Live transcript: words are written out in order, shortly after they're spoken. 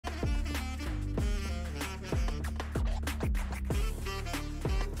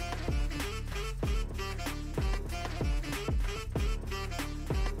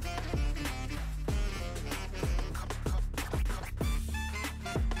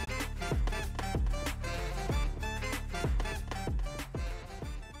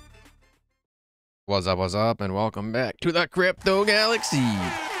What's up, and welcome back to the Crypto Galaxy.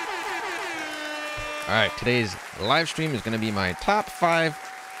 Alright, today's live stream is going to be my top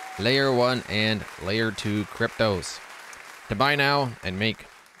 5 Layer 1 and Layer 2 cryptos to buy now and make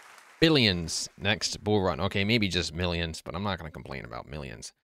billions next bull run. Okay, maybe just millions, but I'm not going to complain about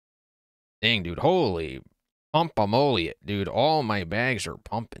millions. Dang, dude, holy pump-a-moly, dude, all my bags are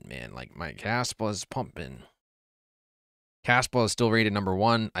pumping, man. Like, my Kaspa is pumping. Kaspa is still rated number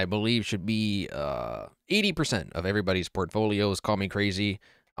 1. I believe should be 80% of everybody's portfolios. Call me crazy.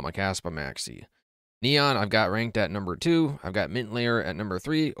 I'm a Kaspa maxi. Neon, I've got ranked at number 2. I've got Mint Layer at number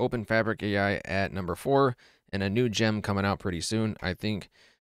 3. Open Fabric AI at number 4. And a new gem coming out pretty soon. I think,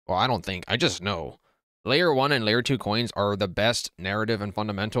 well, I don't think, I just know. Layer 1 and Layer 2 coins are the best narrative and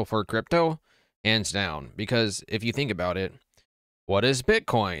fundamental for crypto, hands down. Because if you think about it, what is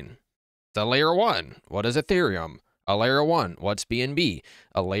Bitcoin? It's a Layer 1. What is Ethereum? A Layer 1, what's BNB?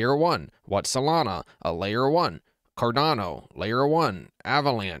 A Layer 1, what's Solana? A Layer 1, Cardano, Layer 1,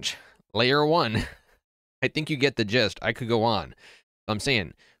 Avalanche, Layer 1. I think you get the gist. I could go on. I'm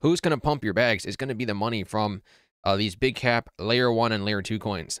saying, who's going to pump your bags is going to be the money from these big cap Layer 1 and Layer 2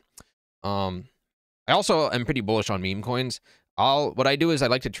 coins. I also am pretty bullish on meme coins. What I do is I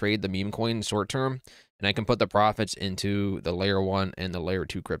like to trade the meme coins short term, and I can put the profits into the Layer 1 and the Layer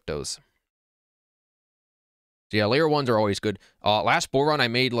 2 cryptos. So yeah, Layer 1s are always good. Last bull run, I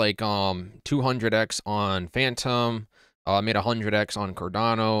made like 200x on Phantom. I made 100x on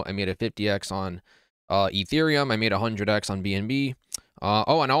Cardano. I made a 50x on Ethereum. I made 100x on BNB.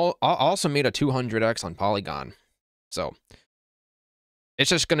 Oh, and I also made a 200x on Polygon. So it's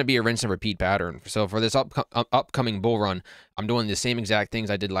just going to be a rinse and repeat pattern. So for this upcoming bull run, I'm doing the same exact things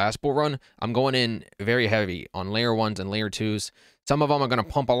I did last bull run. I'm going in very heavy on Layer 1s and Layer 2s. Some of them are going to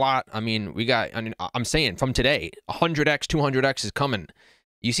pump a lot. I mean, I'm saying from today, 100x, 200x is coming.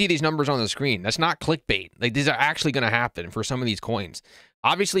 You see these numbers on the screen. That's not clickbait. Like, these are actually going to happen for some of these coins.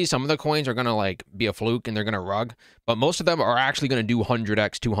 Obviously, some of the coins are going to like be a fluke and they're going to rug, but most of them are actually going to do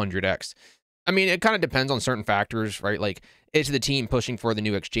 100x, 200x. I mean, it kind of depends on certain factors, right? Like, is the team pushing for the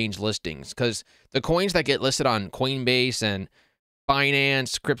new exchange listings? Because the coins that get listed on Coinbase and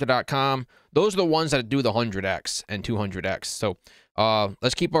Binance, Crypto.com, those are the ones that do the 100x and 200x. So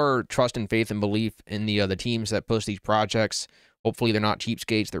let's keep our trust and faith and belief in the teams that push these projects. Hopefully they're not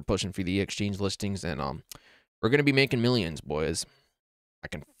cheapskates. They're pushing for the exchange listings, and we're going to be making millions, boys. I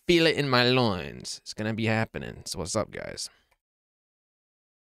can feel it in my loins. It's going to be happening. So what's up, guys?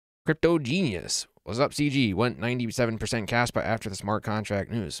 Crypto Genius. What's up, CG? Went 97% Kaspa after the smart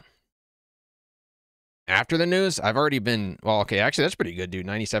contract news. After the news, I've already been, well, okay, actually, that's pretty good, dude.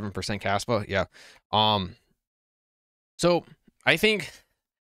 97% Kaspa, yeah. So I think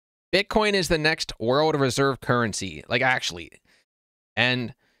Bitcoin is the next world reserve currency, like actually.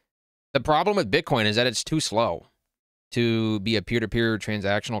 And the problem with Bitcoin is that it's too slow to be a peer-to-peer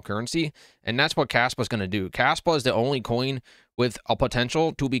transactional currency, and that's what Kaspa is going to do. Kaspa is the only coin with a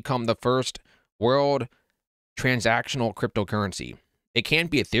potential to become the first world transactional cryptocurrency. It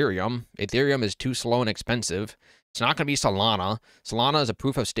can't be Ethereum. Ethereum is too slow and expensive. It's not going to be Solana. Solana is a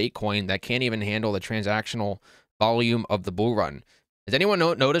proof-of-stake coin that can't even handle the transactional volume of the bull run. Has anyone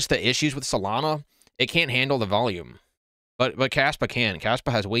noticed the issues with Solana? It can't handle the volume. But Kaspa can. Kaspa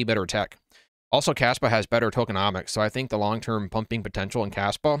has way better tech. Also, Kaspa has better tokenomics, so I think the long-term pumping potential in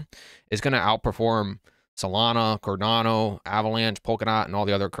Kaspa is going to outperform Solana, Cardano, Avalanche, Polkadot, and all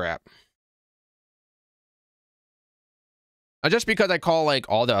the other crap. Just because I call like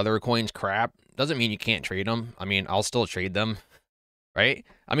all the other coins crap doesn't mean you can't trade them. I mean, I'll still trade them, right?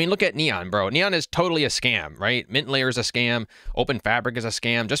 I mean, look at Neon, bro. Neon is totally a scam, right? Mint Layer is a scam. Open Fabric is a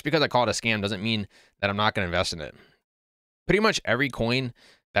scam. Just because I call it a scam doesn't mean that I'm not going to invest in it. Pretty much every coin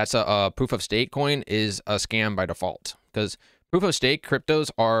that's a proof-of-stake coin is a scam by default, because proof-of-stake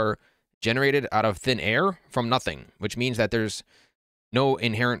cryptos are generated out of thin air from nothing, which means that there's no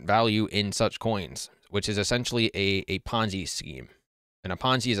inherent value in such coins, which is essentially a Ponzi scheme. And a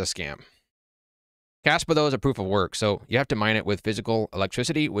Ponzi is a scam. Kaspa, though, is a proof of work, so you have to mine it with physical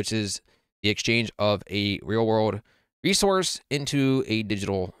electricity, which is the exchange of a real-world resource into a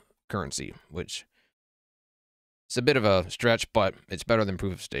digital currency, which it's a bit of a stretch, but it's better than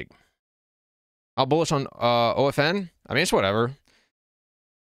proof of stake. How bullish on OFN? I mean, it's whatever.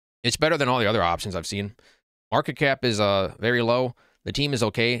 It's better than all the other options I've seen. Market cap is very low. The team is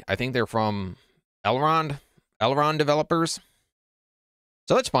okay. I think they're from Elrond developers.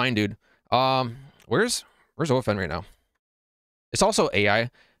 So that's fine, dude. Where's OFN right now? It's also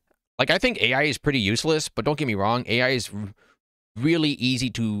AI. Like, I think AI is pretty useless, but don't get me wrong. AI is really easy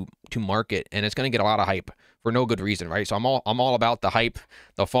to market, and it's going to get a lot of hype for no good reason, right? So I'm all about the hype,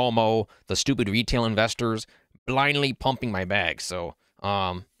 the FOMO, the stupid retail investors blindly pumping my bag. So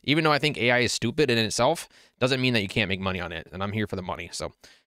even though I think AI is stupid in itself, doesn't mean that you can't make money on it, and I'm here for the money. So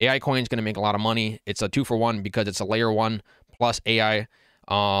AI coin is going to make a lot of money. It's a 2-for-1 because it's a layer 1 plus AI.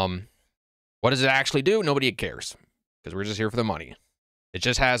 What does it actually do? Nobody cares because we're just here for the money. It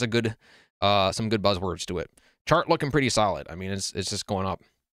just has a good, some good buzzwords to it. Chart looking pretty solid. I mean, it's just going up.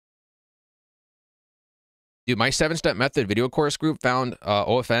 Dude, my 7-step method video course group found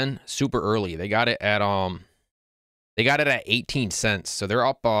OFN super early. They got it at 18 cents. So they're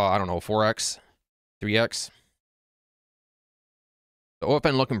up I don't know, 4x, 3x. The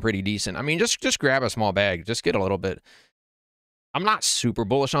OFN looking pretty decent. I mean, just grab a small bag. Just get a little bit. I'm not super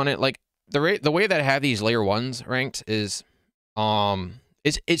bullish on it. Like the way that I have these layer 1s ranked is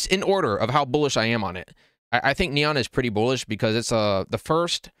it's in order of how bullish I am on it. I think Neon is pretty bullish because it's the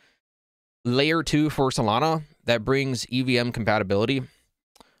first layer 2 for Solana that brings EVM compatibility.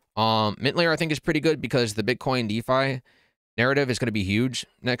 Mint layer I think is pretty good because the Bitcoin DeFi narrative is going to be huge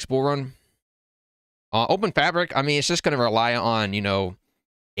next bull run. Open Fabric, I mean, it's just going to rely on, you know,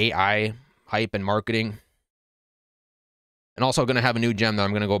 AI hype and marketing. And also going to have a new gem that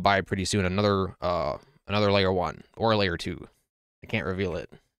I'm going to go buy pretty soon. Another layer 1 or a layer 2. I can't reveal it.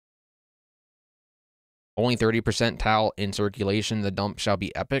 Only 30% TAL in circulation. The dump shall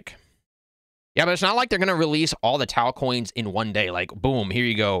be epic. Yeah, but it's not like they're going to release all the TAL coins in one day. Like, boom, here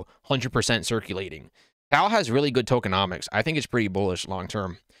you go. 100% circulating. TAL has really good tokenomics. I think it's pretty bullish long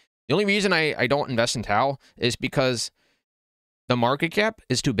term. The only reason I don't invest in TAL is because the market cap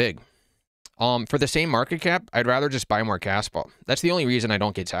is too big. For the same market cap, I'd rather just buy more Kaspa. That's the only reason I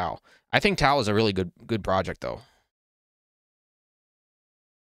don't get TAL. I think TAL is a really good project, though.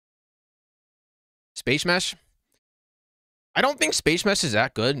 Space Mesh? I don't think Space Mesh is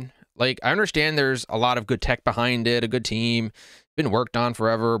that good. Like, I understand there's a lot of good tech behind it, a good team, been worked on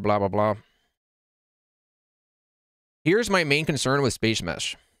forever, blah, blah, blah. Here's my main concern with Space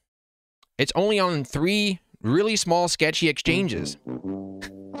Mesh. It's only on 3 really small, sketchy exchanges.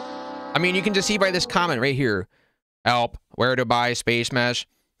 I mean, you can just see by this comment right here. Help, where to buy Space Mesh?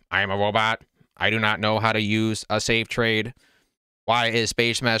 I am a robot. I do not know how to use a safe trade. Why is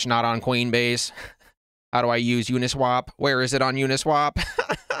Space Mesh not on Coinbase? How do I use Uniswap? Where is it on Uniswap?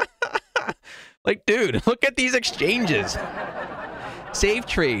 Like, dude, look at these exchanges. Safe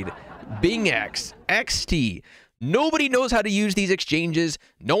Trade, BingX, XT. Nobody knows how to use these exchanges.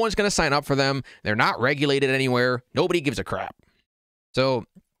 No one's going to sign up for them. They're not regulated anywhere. Nobody gives a crap. So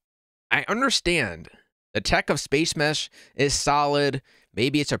I understand the tech of Space Mesh is solid.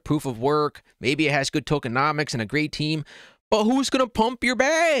 Maybe it's a proof of work. Maybe it has good tokenomics and a great team. But who's going to pump your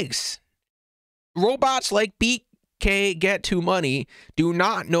bags? Robots like BK Get To Money do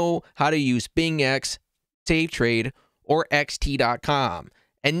not know how to use BingX, Safe Trade, or XT.com.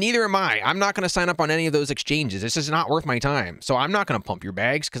 And neither am I. I'm not going to sign up on any of those exchanges. This is not worth my time. So I'm not going to pump your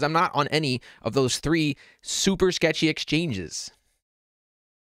bags because I'm not on any of those 3 super sketchy exchanges.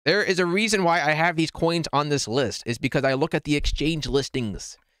 There is a reason why I have these coins on this list. Is because I look at the exchange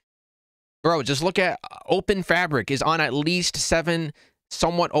listings. Bro, just look at Open Fabric is on at least 7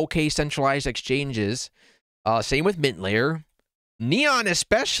 somewhat okay centralized exchanges. Same with Mint Layer. Neon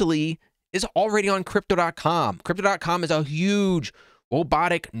especially is already on Crypto.com. Crypto.com is a huge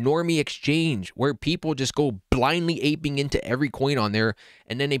robotic normie exchange where people just go blindly aping into every coin on there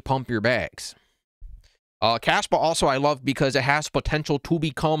and then they pump your bags. Kaspa also I love because it has potential to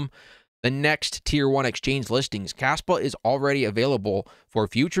become the next tier 1 exchange listings. Kaspa is already available for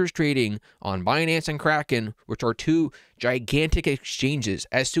futures trading on Binance and Kraken, which are 2 gigantic exchanges.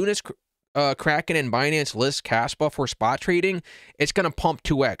 As soon as Kraken and Binance list Kaspa for spot trading, it's going to pump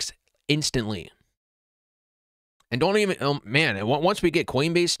 2x instantly. And don't even, man, once we get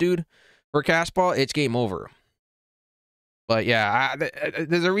Coinbase, dude, for Kaspa, it's game over. But yeah,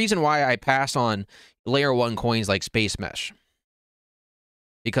 there's a reason why I pass on layer 1 coins like Space Mesh.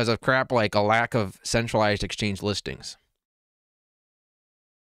 Because of crap like a lack of centralized exchange listings.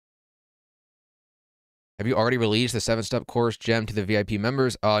 Have you already released the 7-step course gem to the VIP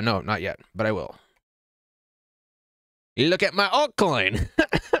members? No, not yet, but I will. Look at my altcoin.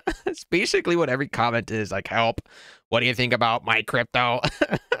 It's basically what every comment is, like, help. What do you think about my crypto?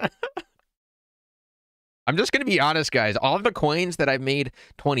 I'm just going to be honest, guys. All of the coins that I've made,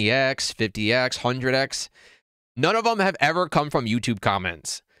 20x, 50x, 100x, none of them have ever come from YouTube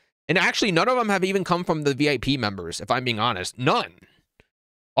comments. And actually, none of them have even come from the VIP members, if I'm being honest. None.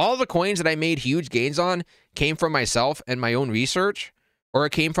 All the coins that I made huge gains on came from myself and my own research. or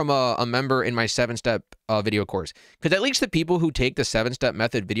it came from a member in my 7-step video course. Because at least the people who take the 7-step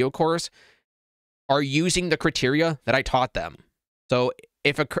method video course are using the criteria that I taught them. So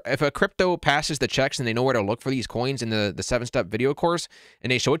if a crypto passes the checks and they know where to look for these coins in the 7-step video course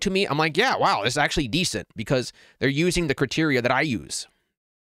and they show it to me, I'm like, yeah, wow, this is actually decent because they're using the criteria that I use.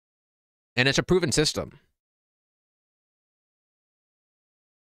 And it's a proven system.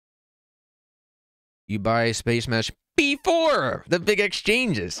 You buy Space Mesh before the big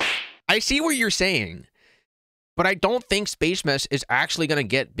exchanges. I see what you're saying, but I don't think Space Mesh is actually going to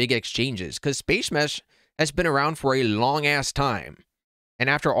get big exchanges because Space Mesh has been around for a long ass time. And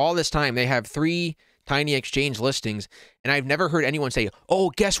after all this time, they have 3 tiny exchange listings. And I've never heard anyone say,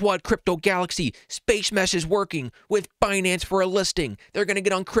 oh, guess what, Crypto Galaxy, Space Mesh is working with Binance for a listing. They're going to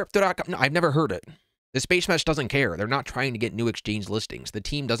get on Crypto.com. No, I've never heard it. The Space Mesh doesn't care. They're not trying to get new exchange listings. The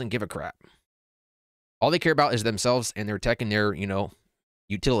team doesn't give a crap. All they care about is themselves and their tech and their, you know,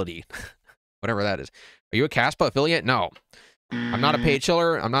 utility. Whatever that is. Are you a Caspa affiliate? No. I'm not a paid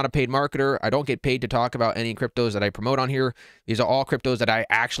chiller. I'm not a paid marketer. I don't get paid to talk about any cryptos that I promote on here. These are all cryptos that I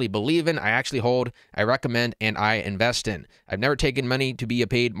actually believe in, I actually hold, I recommend, and I invest in. I've never taken money to be a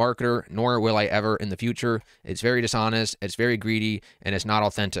paid marketer, nor will I ever in the future. It's very dishonest, it's very greedy, and it's not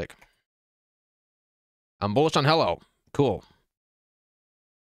authentic. I'm bullish on Hello. Cool.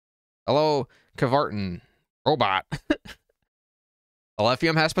 Hello, Kavartan. Robot.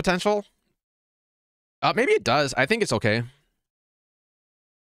 Alephium has potential? Maybe it does. I think it's okay.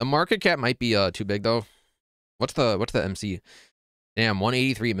 The market cap might be too big though. What's the MC? Damn,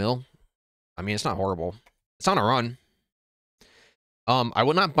 183 mil. I mean, it's not horrible. It's on a run. I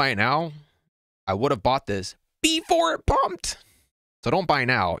would not buy it now. I would have bought this before it pumped. So don't buy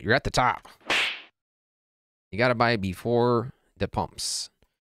now. You're at the top. You gotta buy before the pumps.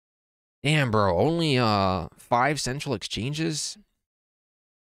 Damn, bro. Only 5 central exchanges.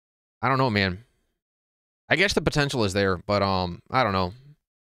 I don't know, man. I guess the potential is there, but I don't know.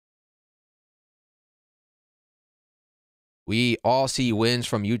 We all see wins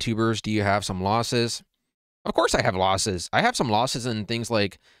from YouTubers. Do you have some losses? Of course I have losses. I have some losses in things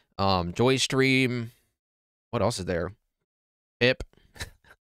like Joystream. What else is there? Pip.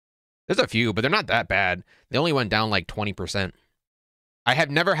 There's a few, but they're not that bad. They only went down like 20%. I have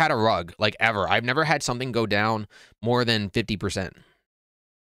never had a rug, like ever. I've never had something go down more than 50%.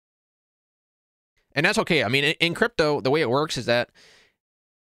 And that's okay. I mean, in crypto, the way it works is that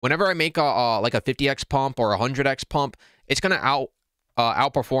whenever I make like a 50x pump or a 100x pump, it's going to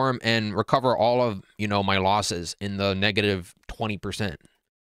outperform and recover all of, you know, my losses in the negative 20%.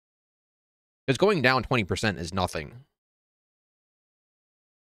 Because going down 20% is nothing.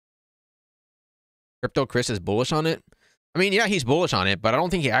 Crypto Chris is bullish on it. I mean, yeah, he's bullish on it, but I don't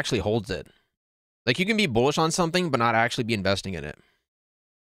think he actually holds it. Like, you can be bullish on something, but not actually be investing in it.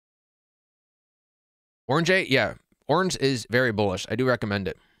 Orange 8, yeah. Orange is very bullish. I do recommend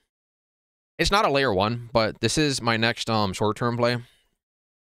it. It's not a layer 1, but this is my next short-term play.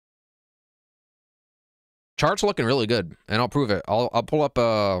 Chart's looking really good, and I'll prove it. I'll pull up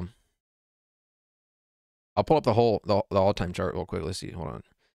the all-time chart real quick. Let's see. Hold on.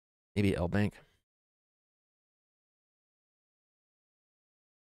 Maybe LBank.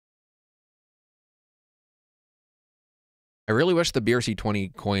 I really wish the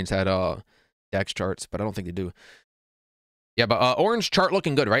BRC20 coins had DEX charts, but I don't think they do. Yeah, but orange chart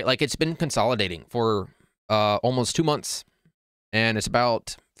looking good, right? Like, it's been consolidating for almost 2 months, and it's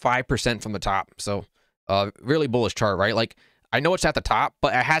about 5% from the top. So, really bullish chart, right? Like, I know it's at the top,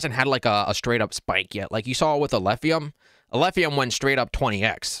 but it hasn't had like a straight up spike yet. Like you saw with Alephium. Alephium went straight up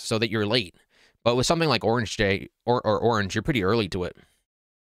 20x, so that you're late. But with something like Orange J or Orange, you're pretty early to it.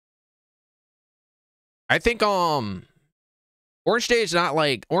 I think Orange Day is not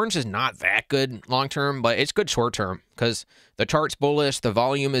like, Orange is not that good long term, but it's good short term because the chart's bullish, the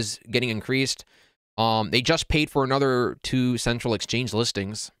volume is getting increased. They just paid for another 2 central exchange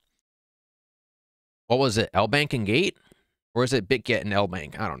listings. What was it, LBank and Gate? Or is it BitGet and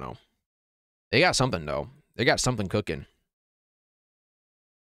LBank? I don't know. They got something though. They got something cooking.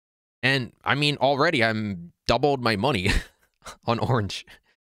 And I mean, already I'm doubled my money on Orange.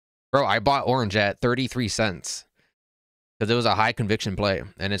 Bro, I bought Orange at 33 cents. Because it was a high conviction play.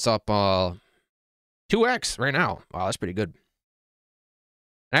 And it's up 2x right now. Wow, that's pretty good.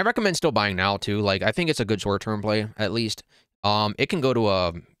 And I recommend still buying now too. Like, I think it's a good short-term play, at least. It can go to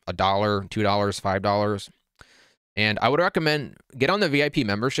 $1, $2, $5. And I would recommend get on the VIP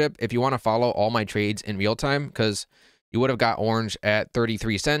membership if you want to follow all my trades in real time, because you would have got Orange at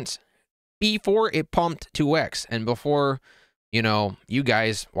 33 cents before it pumped 2x and before, you know, you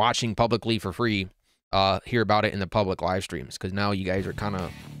guys watching publicly for free hear about it in the public live streams, because now you guys are kind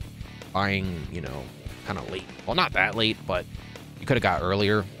of buying, you know, kind of late. Well, not that late, but you could have got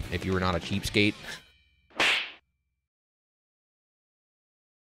earlier if you were not a cheapskate.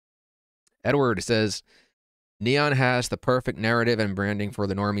 Edward says, Neon has the perfect narrative and branding for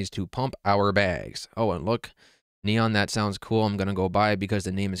the normies to pump our bags. Oh, and look, Neon, that sounds cool. I'm going to go buy because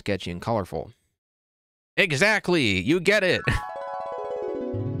the name is sketchy and colorful. Exactly. You get it.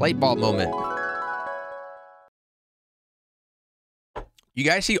 Light bulb moment. You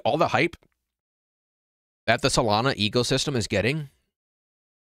guys see all the hype that the Solana ecosystem is getting?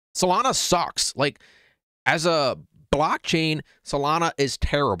 Solana sucks. Like, as a blockchain, Solana is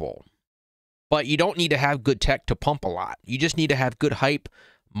terrible. But you don't need to have good tech to pump a lot. You just need to have good hype,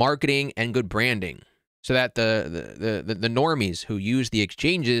 marketing, and good branding, so that the normies who use the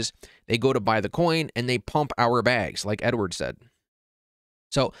exchanges, they go to buy the coin and they pump our bags, like Edward said.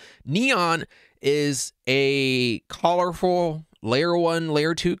 So Neon is a colorful layer 1,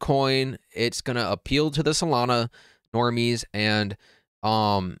 layer 2 coin. It's gonna appeal to the Solana normies, and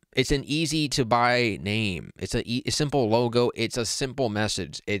it's an easy to buy name. It's a simple logo. It's a simple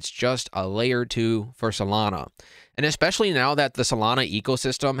message. It's just a layer 2 for Solana. And especially now that the Solana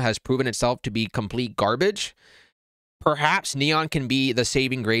ecosystem has proven itself to be complete garbage, perhaps Neon can be the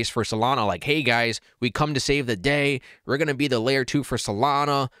saving grace for Solana. Like, hey guys, we come to save the day. We're going to be the layer 2 for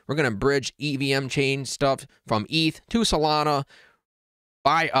Solana. We're going to bridge EVM chain stuff from ETH to Solana.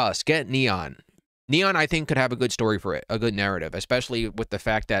 Buy us. Get Neon. Neon, I think, could have a good story for it, a good narrative, especially with the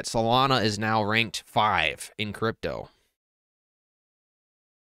fact that Solana is now ranked 5 in crypto.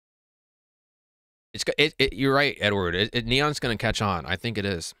 You're right, Edward. Neon's going to catch on. I think it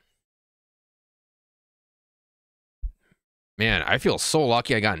is. Man, I feel so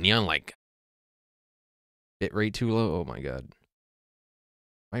lucky I got Neon, like, bit rate too low. Oh my god.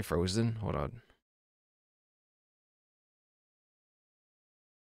 Am I frozen? Hold on.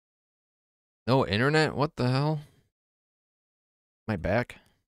 No internet? What the hell? Am I back?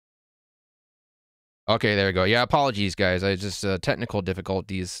 Okay, there we go. Yeah, apologies, guys. I just, technical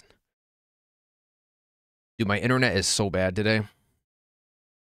difficulties. Dude, my internet is so bad today.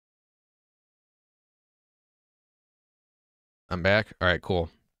 I'm back? Alright, cool.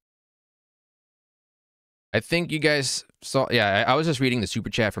 I think you guys saw... Yeah, I was just reading the super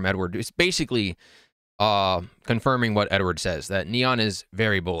chat from Edward. It's basically confirming what Edward says, that Neon is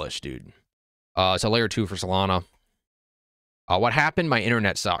very bullish, dude. It's a layer 2 for Solana. What happened? My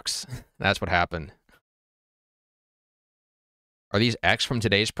internet sucks. That's what happened. Are these X from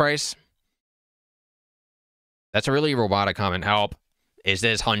today's price? That's a really robotic comment. Help. Is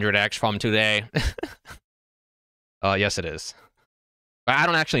this 100X from today? Yes, it is. But I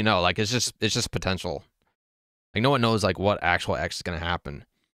don't actually know. Like, it's just potential. Like, no one knows, like, what actual X is going to happen.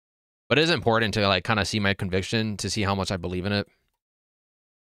 But it is important to, like, kind of see my conviction, to see how much I believe in it.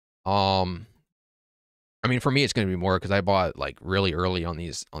 I mean, for me, it's going to be more because I bought, like, really early on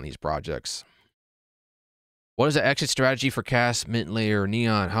these projects. What is the exit strategy for Cas, Mint Layer,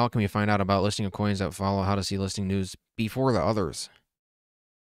 Neon? How can we find out about listing of coins that follow? How to see listing news before the others?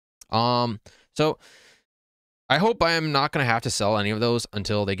 So I hope I am not going to have to sell any of those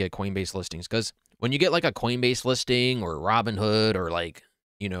until they get Coinbase listings. Because when you get, like, a Coinbase listing or Robinhood or, like,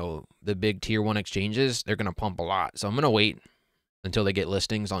 you know, the big tier 1 exchanges, they're going to pump a lot. So I'm going to wait until they get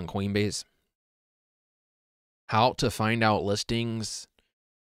listings on Coinbase. How to find out listings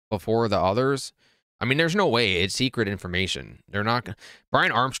before the others? I mean, there's no way. It's secret information. They're not...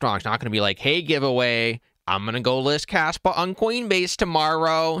 Brian Armstrong's not going to be like, hey, giveaway, I'm going to go list Caspa on Coinbase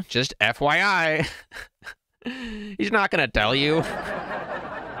tomorrow. Just FYI. He's not going to tell you.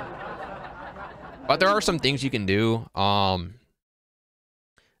 But there are some things you can do. I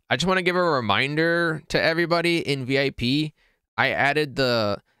just want to give a reminder to everybody in VIP. I added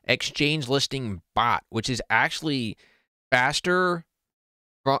the exchange listing bot, which is actually faster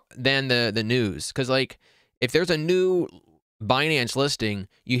than the news. Because, like, if there's a new Binance listing,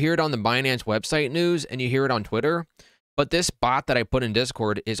 you hear it on the Binance website news and you hear it on Twitter. But this bot that I put in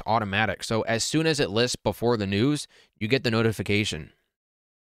Discord is automatic. So as soon as it lists before the news, you get the notification.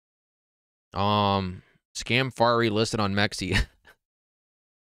 Scamfari listed on Mexi.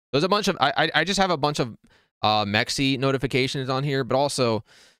 There's a bunch of... I just have a bunch of Mexi notifications on here, but also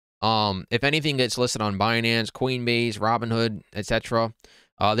if anything gets listed on Binance, Coinbase, Robinhood, etc.,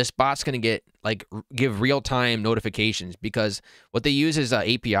 this bot's going to get, like, give real-time notifications, because what they use is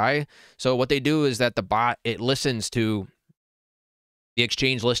API. So what they do is that the bot, it listens to the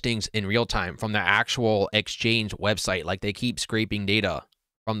exchange listings in real time from the actual exchange website. Like, they keep scraping data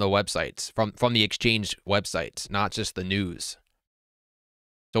from the websites, from the exchange websites, not just the news.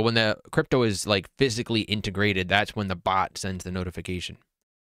 So when the crypto is like physically integrated, that's when the bot sends the notification.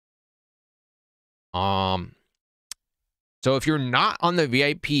 So if you're not on the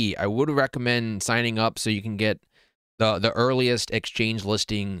VIP, I would recommend signing up so you can get the earliest exchange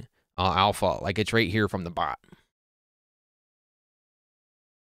listing alpha. Like it's right here from the bot.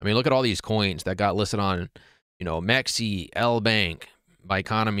 I mean, look at all these coins that got listed on, you know, Mexi, L Bank,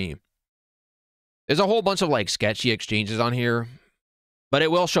 Biconomy. There's a whole bunch of like sketchy exchanges on here, but it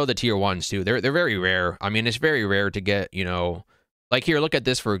will show the tier ones too. They're very rare. I mean, it's very rare to get, you know, like here, look at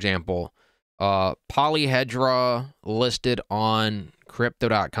this, for example. Polyhedra listed on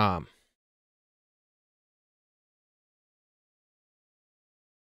crypto.com.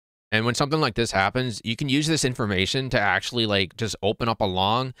 And when something like this happens, you can use this information to actually like just open up a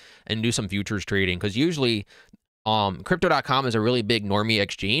long and do some futures trading. Because usually crypto.com is a really big normie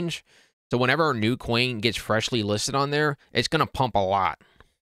exchange. So whenever a new coin gets freshly listed on there, it's going to pump a lot.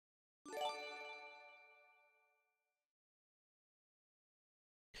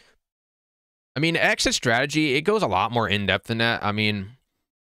 I mean, exit strategy, it goes a lot more in-depth than that. I mean,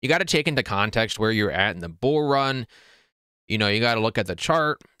 you got to take into context where you're at in the bull run. You know, you got to look at the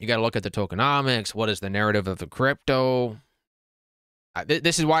chart. You got to look at the tokenomics. What is the narrative of the crypto?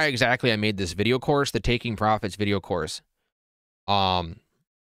 This is why exactly I made this video course, the Taking Profits video course. I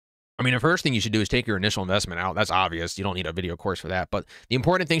mean, the first thing you should do is take your initial investment out. That's obvious. You don't need a video course for that. But the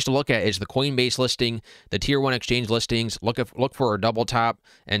important things to look at is the Coinbase listing, the tier 1 exchange listings. Look for a double top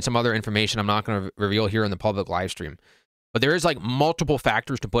and some other information I'm not going to reveal here in the public live stream. But there is like multiple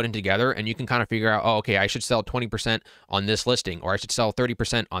factors to put in together, and you can kind of figure out, oh, okay, I should sell 20% on this listing, or I should sell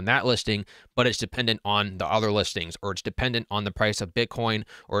 30% on that listing, but it's dependent on the other listings, or it's dependent on the price of Bitcoin,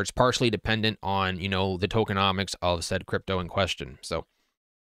 or it's partially dependent on, you know, the tokenomics of said crypto in question. So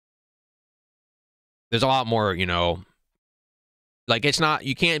there's a lot more, you know, like it's not,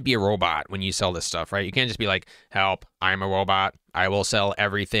 you can't be a robot when you sell this stuff, right? You can't just be like, help, I'm a robot. I will sell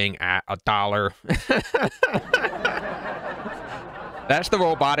everything at $1. That's the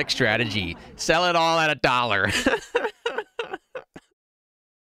robotic strategy. Sell it all at $1.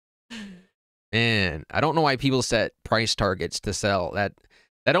 Man, I don't know why people set price targets to sell. That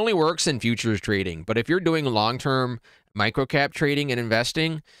only works in futures trading. But if you're doing long-term microcap trading and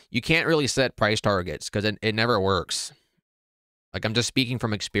investing, you can't really set price targets because it never works. Like, I'm just speaking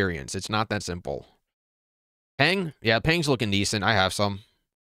from experience. It's not that simple. Peng? Yeah, Peng's looking decent. I have some.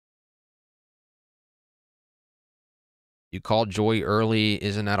 You called Joy early.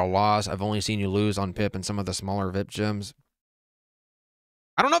 Isn't that a loss? I've only seen you lose on Pip and some of the smaller VIP gems.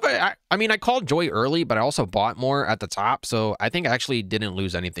 I don't know if I mean, I called Joy early, but I also bought more at the top. So I think I actually didn't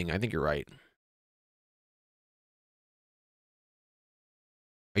lose anything. I think you're right.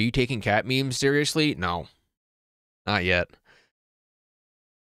 Are you taking cat memes seriously? No. Not yet.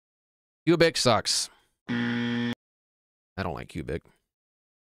 Cubic sucks. I don't like Cubic.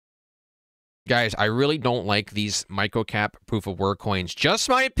 Guys, I really don't like these microcap proof of work coins. Just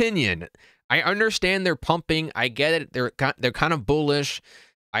my opinion. I understand they're pumping. I get it. They're kind of bullish.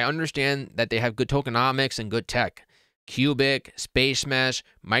 I understand that they have good tokenomics and good tech. Cubic, Space Mesh,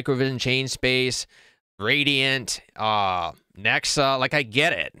 Microvision Chain Space, Radiant, Nexa. Like, I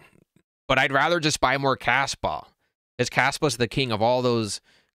get it. But I'd rather just buy more Kaspa. Because Kaspa's the king of all those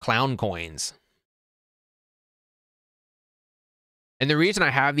clown coins. And the reason I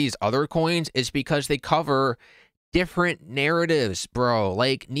have these other coins is because they cover different narratives, bro.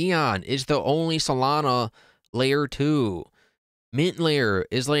 Like Neon is the only Solana layer 2. Mint layer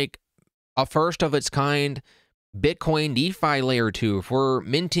is like a first of its kind Bitcoin DeFi layer 2 if we're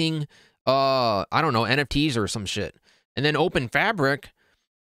minting, I don't know, NFTs or some shit. And then Open Fabric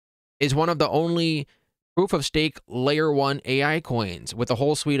is one of the only proof of stake layer 1 AI coins with a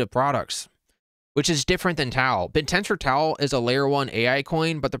whole suite of products, which is different than Tau. BitTensor Tau is a layer 1 AI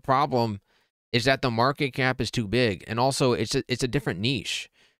coin, but the problem is that the market cap is too big, and also it's a different niche.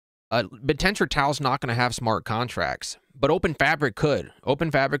 BitTensor Tau's not going to have smart contracts, but Open Fabric could. Open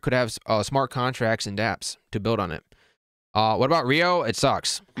Fabric could have smart contracts and dApps to build on it. What about Rio? It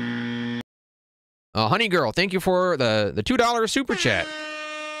sucks. Honey Girl, thank you for the $2 super chat.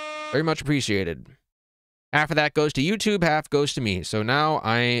 Very much appreciated. Half of that goes to YouTube, half goes to me. So now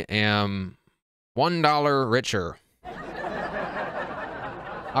I am $1 richer.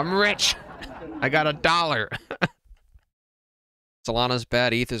 I'm rich. I got $1. Solana's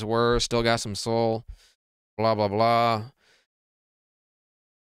bad, ETH is worse, still got some soul. Blah, blah, blah.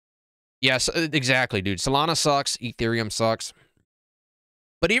 Yes, exactly, dude. Solana sucks, Ethereum sucks.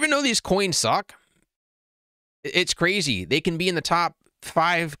 But even though these coins suck, it's crazy. They can be in the top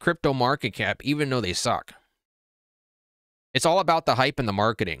 5 crypto market cap, even though they suck. It's all about the hype and the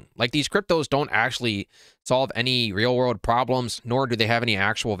marketing. Like, these cryptos don't actually solve any real world problems, nor do they have any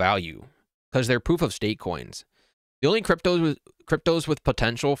actual value because they're proof of stake coins. The only cryptos with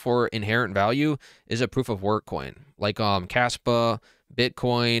potential for inherent value is a proof of work coin, like Kaspa,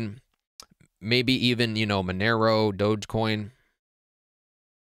 Bitcoin, maybe even, you know, Monero, Dogecoin.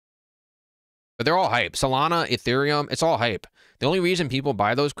 But they're all hype. Solana, Ethereum, it's all hype. The only reason people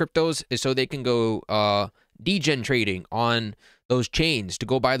buy those cryptos is so they can go degen trading on those chains to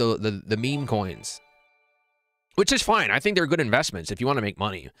go buy the meme coins, which is fine. I think they're good investments if you want to make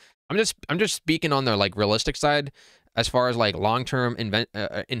money. I'm just speaking on the like realistic side as far as like long-term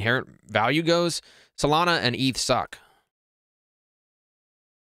inherent value goes. Solana and ETH suck.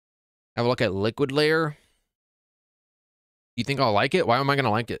 Have a look at Liquid Layer. You think I'll like it? Why am I going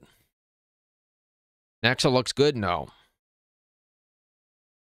to like it? Nexa looks good? No.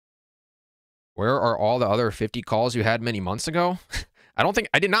 Where are all the other 50 calls you had many months ago?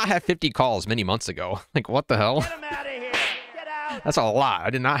 I did not have 50 calls many months ago. Like, what the hell? Get him out of here. Get out. That's a lot. I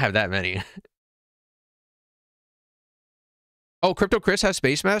did not have that many. Oh, Crypto Chris has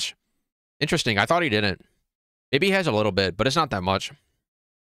Space Mesh? Interesting. I thought he didn't. Maybe he has a little bit, but it's not that much.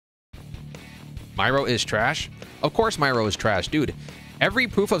 Myro is trash? Of course Myro is trash, dude. Every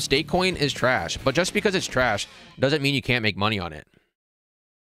proof of stake coin is trash, but just because it's trash doesn't mean you can't make money on it.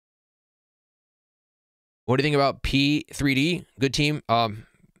 What do you think about P3D? Good team.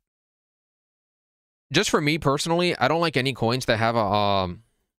 Just for me personally, I don't like any coins that have a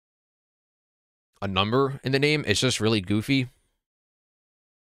number in the name. It's just really goofy.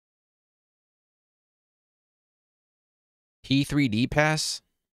 P3D pass.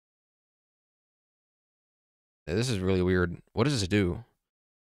 Yeah, this is really weird. What does this do?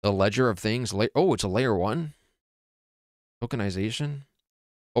 The ledger of things. Oh, it's a layer 1 tokenization.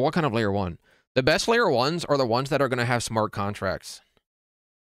 Oh, what kind of layer 1? The best layer 1s are the ones that are going to have smart contracts.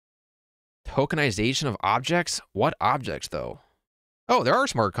 Tokenization of objects? What objects, though? Oh, there are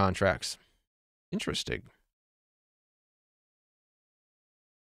smart contracts. Interesting.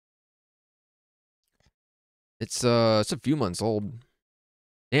 It's a few months old.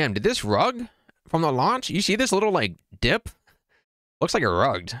 Damn, did this rug from the launch? You see this little, like, dip? Looks like it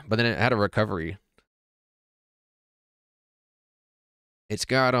rugged, but then it had a recovery. It's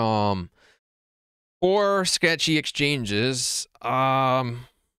got, 4 sketchy exchanges.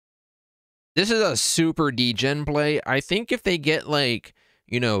 This is a super degen play. I think if they get like,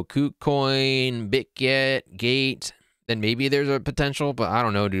 you know, KuCoin, BitGet, Gate, then maybe there's a potential, but I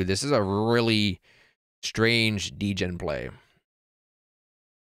don't know, dude. This is a really strange degen play.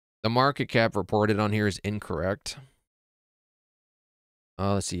 The market cap reported on here is incorrect.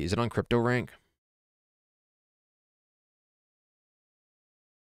 Let's see. Is it on CryptoRank?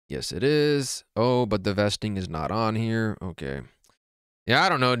 Yes, it is. Oh, but the vesting is not on here. Okay. Yeah, I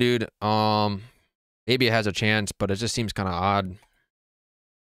don't know, dude. Maybe it has a chance, but it just seems kind of odd.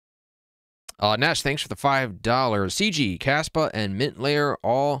 Nash, thanks for the $5. CG, Kaspa, and Mint Layer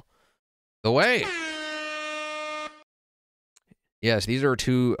all the way. Yes, these are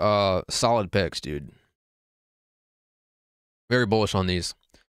 2 solid picks, dude. Very bullish on these.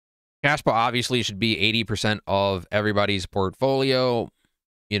 Kaspa obviously should be 80% of everybody's portfolio.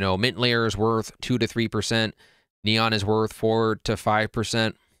 You know, Mint Layer is worth 2 to 3%. Neon is worth 4 to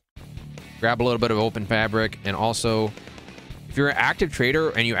 5%. Grab a little bit of Open Fabric. And also, if you're an active trader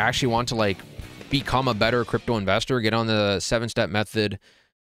and you actually want to, like, become a better crypto investor, get on the 7-step method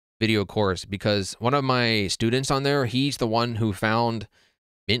video course. Because one of my students on there, he's the one who found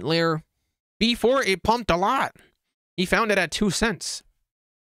Mint Layer before it pumped a lot. He found it at 2 cents.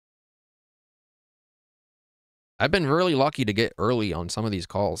 I've been really lucky to get early on some of these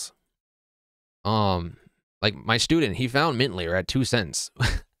calls. Like my student, he found Mint Layer at 2 cents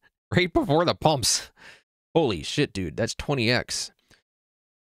right before the pumps. Holy shit, dude. That's 20x.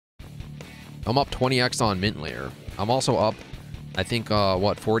 I'm up 20x on Mint Layer. I'm also up, I think,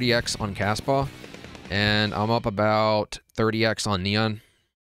 what, 40x on Kaspa. And I'm up about 30x on Neon.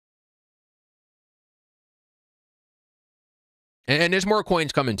 And there's more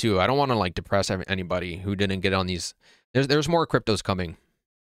coins coming too. I don't want to like depress anybody who didn't get on these. There's more cryptos coming.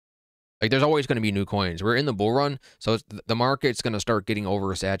 Like there's always going to be new coins. We're in the bull run, so the market's going to start getting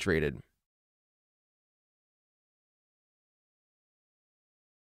oversaturated.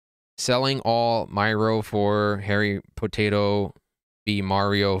 Selling all Myro for Harry Potato B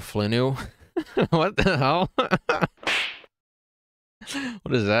Mario Flinu. What the hell?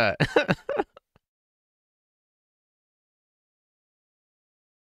 What is that?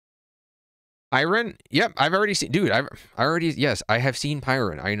 Pyron? Yep, I've already seen. Dude, yes, I have seen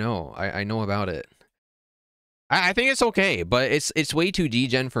Pyron. I know. I know about it. I think it's okay, but it's way too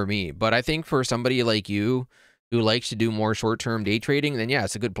degen for me. But I think for somebody like you who likes to do more short-term day trading, then yeah,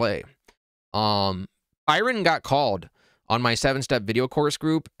 it's a good play. Byron got called on my 7-step video course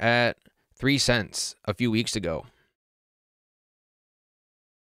group at 3 cents a few weeks ago.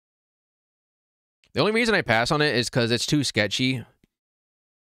 The only reason I pass on it is because it's too sketchy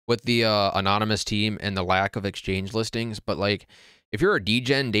with the anonymous team and the lack of exchange listings. But like, if you're a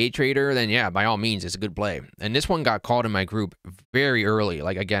degen day trader, then yeah, by all means, it's a good play. And this one got called in my group very early.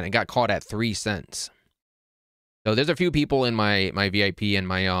 Like, again, it got called at 3 cents. So there's a few people in my VIP and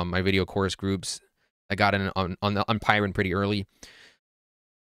my my video course groups that got in on Byron pretty early.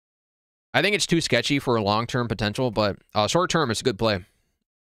 I think it's too sketchy for a long-term potential, but short-term, it's a good play.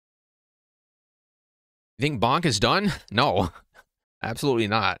 You think Bonk is done? No, absolutely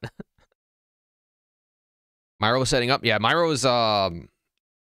not. Myro setting up. Yeah, Myro's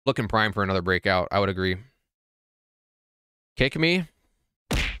looking prime for another breakout. I would agree. Kick me?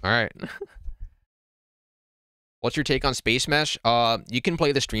 All right. What's your take on Space Mesh? You can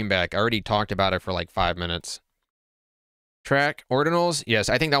play the stream back. I already talked about it for like 5 minutes. Track Ordinals? Yes,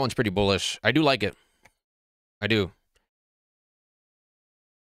 I think that one's pretty bullish. I do like it. I do.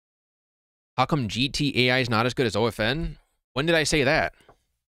 How come GTAI is not as good as OFN? When did I say that?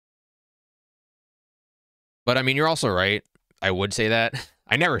 But I mean, you're also right. I would say that.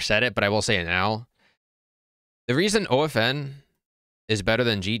 I never said it, but I will say it now. The reason OFN is better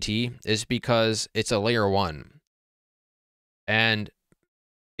than GT is because it's a layer 1. And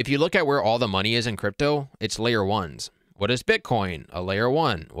if you look at where all the money is in crypto, it's layer 1s. What is Bitcoin? A layer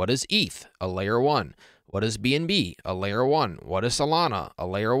 1. What is ETH? A layer 1. What is BNB? A layer 1. What is Solana? A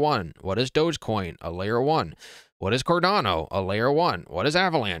layer 1. What is Dogecoin? A layer 1. What is Cardano? A layer 1. What is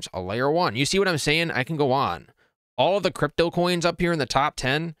Avalanche? A layer 1. You see what I'm saying? I can go on. All of the crypto coins up here in the top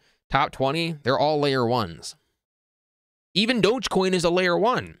 10, top 20, they're all layer 1s. Even Dogecoin is a layer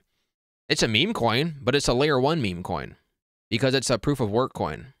 1. It's a meme coin, but it's a layer 1 meme coin because it's a proof of work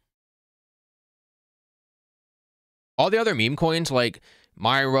coin. All the other meme coins like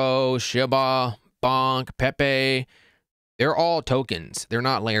Myro, Shiba, Bonk, Pepe, they're all tokens. They're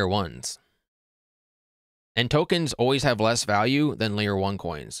not layer 1s. And tokens always have less value than layer 1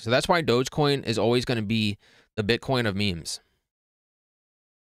 coins. So that's why Dogecoin is always going to be the Bitcoin of memes.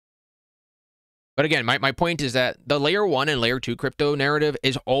 But again, my point is that the layer 1 and layer 2 crypto narrative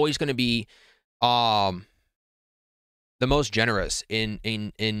is always going to be the most generous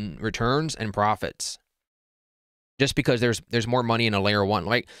in returns and profits. Just because there's more money in a layer 1.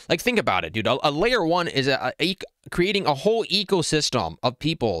 Like think about it, dude. A layer 1 is creating a whole ecosystem of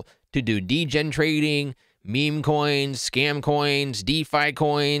people to do degen trading, meme coins, scam coins, DeFi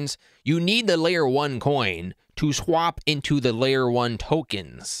coins. You need the layer 1 coin to swap into the layer 1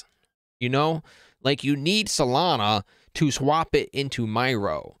 tokens. You know? Like you need Solana to swap it into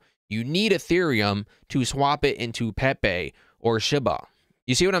Myro. You need Ethereum to swap it into Pepe or Shiba.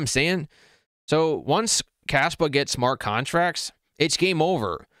 You see what I'm saying? So once Kaspa gets smart contracts, it's game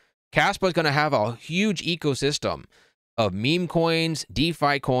over. Kaspa is going to have a huge ecosystem of meme coins,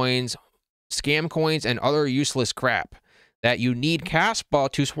 DeFi coins, scam coins, and other useless crap that you need Kaspa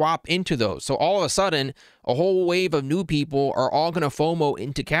to swap into those. So all of a sudden, a whole wave of new people are all going to FOMO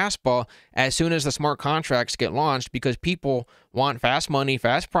into Kaspa as soon as the smart contracts get launched because people want fast money,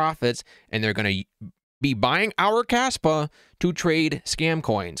 fast profits, and they're going to be buying our Kaspa to trade scam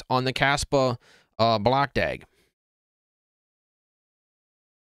coins on the Kaspa block tag.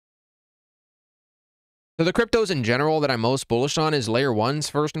 So the cryptos in general that I'm most bullish on is layer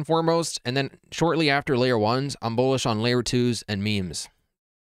 1s first and foremost, and then shortly after layer 1s, I'm bullish on layer 2s and memes.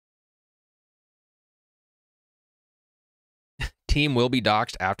 Team will be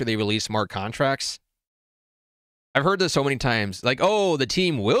doxxed after they release smart contracts. I've heard this so many times, like, oh, the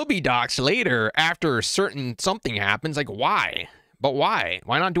team will be doxxed later after something happens. Like, why? But why?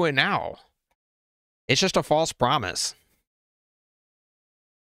 Why not do it now? It's just a false promise.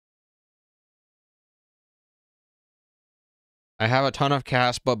 I have a ton of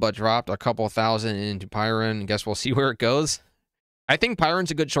Kaspa, but dropped a couple thousand into Pyron. Guess we'll see where it goes. I think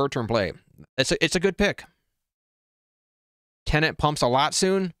Pyron's a good short-term play. It's a good pick. Tenet pumps a lot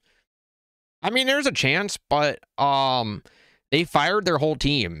soon. I mean, there's a chance, but they fired their whole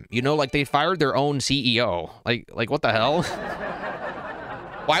team. You know, like they fired their own CEO. Like what the hell?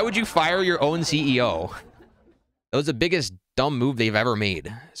 Why would you fire your own CEO? That was the biggest dumb move they've ever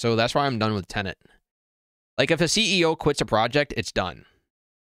made. So that's why I'm done with Tenet. Like, if a CEO quits a project, it's done.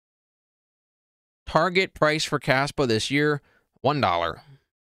 Target price for Kaspa this year, $1.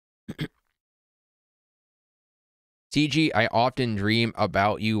 CG, I often dream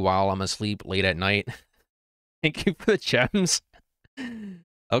about you while I'm asleep late at night. Thank you for the gems.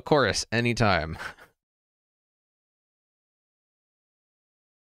 Of course, anytime.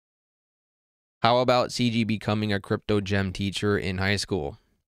 How about CG becoming a crypto gem teacher in high school?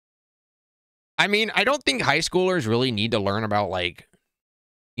 I mean, I don't think high schoolers really need to learn about, like,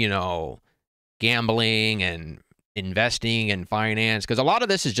 you know, gambling and investing and finance, because a lot of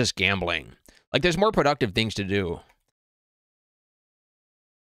this is just gambling. Like, there's more productive things to do.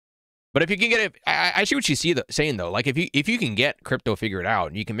 But if you can get it, I see what you saying though. Like, if you can get crypto figured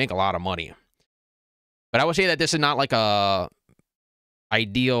out, you can make a lot of money. But I would say that this is not like a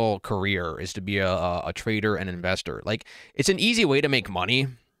ideal career, is to be a trader and investor. Like, it's an easy way to make money,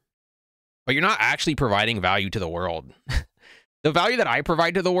 but you're not actually providing value to the world. The value that I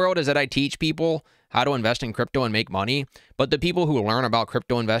provide to the world is that I teach people how to invest in crypto and make money. But the people who learn about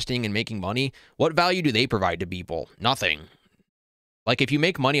crypto investing and making money, what value do they provide to people? Nothing. Like, if you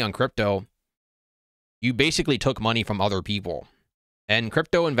make money on crypto, you basically took money from other people. And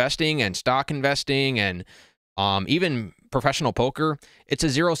crypto investing and stock investing and even professional poker, it's a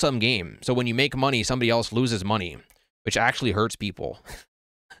zero-sum game. So when you make money, somebody else loses money, which actually hurts people.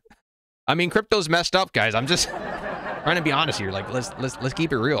 I mean, crypto's messed up, guys. I'm just trying to be honest here. Like, let's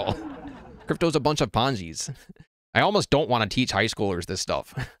keep it real. Crypto's a bunch of Ponzi's. I almost don't want to teach high schoolers this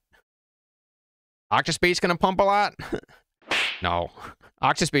stuff. Octaspace gonna pump a lot? No,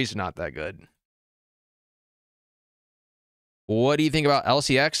 Octaspace is not that good. What do you think about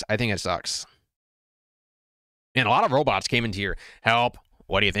LCX? I think it sucks. And a lot of robots came into here. Help.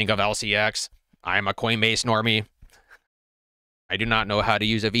 What do you think of LCX? I'm a Coinbase normie. I do not know how to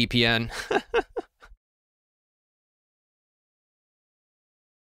use a VPN.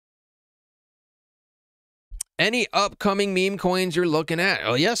 Any upcoming meme coins you're looking at?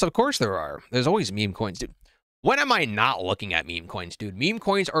 Oh, yes, of course there are. There's always meme coins, dude. When am I not looking at meme coins, dude? Meme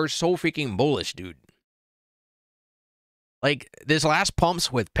coins are so freaking bullish, dude. Like, this last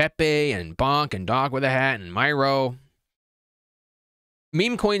pumps with Pepe and Bonk and Dog with a Hat and Myro.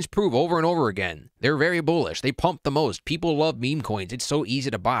 Meme coins prove over and over again. They're very bullish. They pump the most. People love meme coins. It's so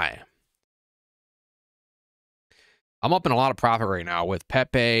easy to buy. I'm up in a lot of profit right now with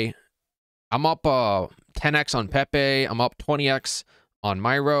Pepe. I'm up 10x on Pepe. I'm up 20x on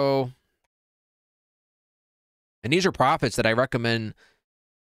Myro. And these are profits that I recommend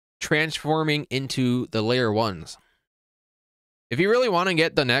transforming into the layer ones. If you really want to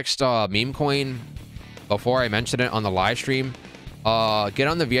get the next meme coin before I mention it on the live stream, get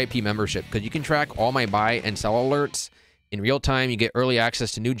on the VIP membership, because you can track all my buy and sell alerts in real time. You get early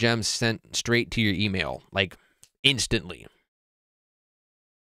access to new gems sent straight to your email, like instantly.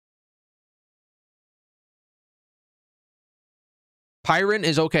 Pyron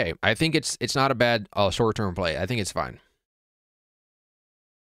is okay. I think it's not a bad short-term play. I think it's fine.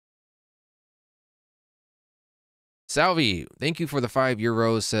 Salvi, thank you for the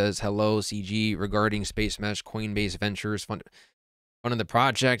 €5. Says, hello, CG, regarding Space Mesh, Coinbase Ventures, fund of the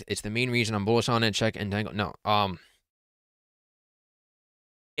project. It's the main reason I'm bullish on it. Check Entangle. No,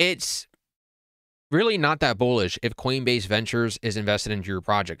 it's really not that bullish if Coinbase Ventures is invested into your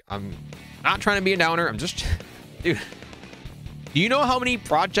project. I'm not trying to be a downer. I'm just, dude, do you know how many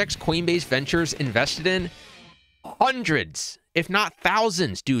projects Coinbase Ventures invested in? Hundreds, if not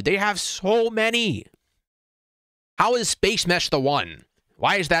thousands, dude. They have so many. How is Space Mesh the one?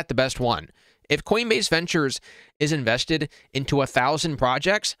 Why is that the best one? If Coinbase Ventures is invested into 1,000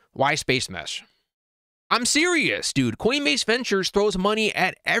 projects, why Space Mesh? I'm serious, dude. Coinbase Ventures throws money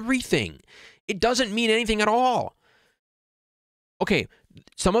at everything. It doesn't mean anything at all. Okay,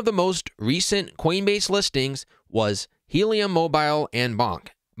 some of the most recent Coinbase listings was Helium Mobile and Bonk.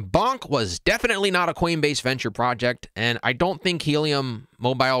 Bonk was definitely not a Coinbase Venture project, and I don't think Helium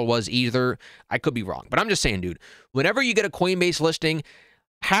Mobile was either. I could be wrong, but I'm just saying, dude, whenever you get a Coinbase listing,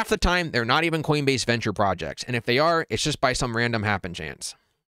 half the time they're not even Coinbase Venture projects, and if they are, it's just by some random happen chance.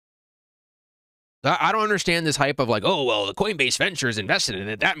 I don't understand this hype of like, oh, well, the Coinbase Ventures invested in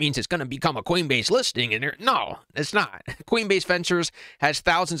it. That means it's going to become a Coinbase listing. And no, it's not. Coinbase Ventures has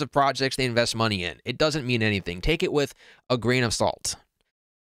thousands of projects they invest money in. It doesn't mean anything. Take it with a grain of salt.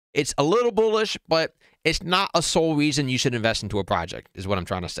 It's a little bullish, but it's not a sole reason you should invest into a project, is what I'm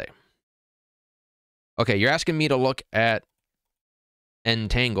trying to say. Okay, you're asking me to look at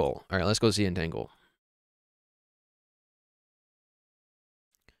Entangle. All right, let's go see Entangle.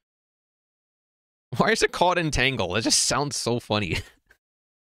 Why is it called Entangle? It just sounds so funny.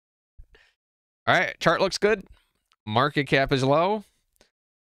 All right, chart looks good. Market cap is low.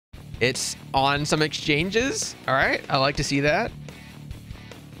 It's on some exchanges. All right, I like to see that.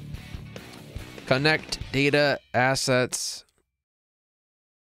 Connect data, assets,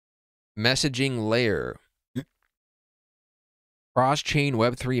 messaging layer. Cross-chain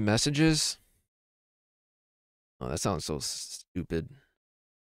Web3 messages. Oh, that sounds so stupid.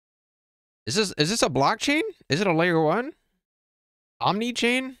 Is this a blockchain? Is it a layer 1?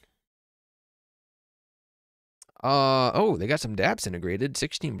 Omni-chain? Oh, they got some dApps integrated.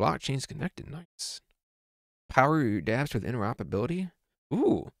 16 blockchains connected. Nice. Power your dApps with interoperability.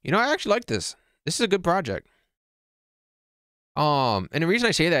 Ooh, you know, I actually like this. This is a good project. And the reason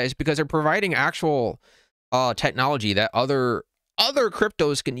I say that is because they're providing actual technology that other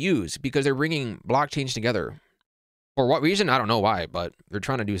cryptos can use, because they're bringing blockchains together. For what reason? I don't know why, but they're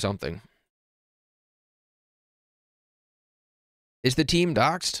trying to do something. Is the team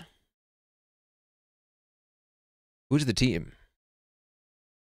doxed? Who's the team?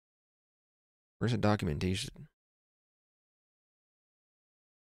 Where's the documentation?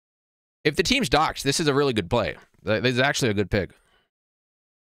 If the team's doxed, this is a really good play. This is actually a good pick.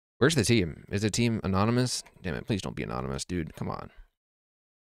 Where's the team? Is the team anonymous? Damn it, please don't be anonymous, dude. Come on.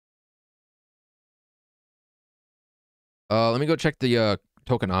 Let me go check the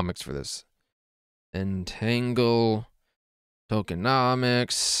tokenomics for this. Entangle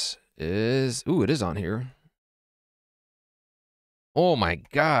tokenomics is... Ooh, it is on here. Oh my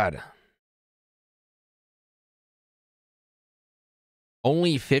god.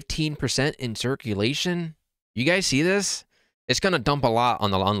 Only 15% in circulation? You guys see this? It's gonna dump a lot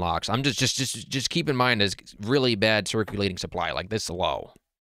on the unlocks. I'm just keep in mind there's really bad circulating supply. Like, this low.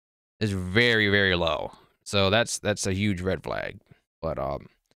 It's very, very low. So that's a huge red flag. But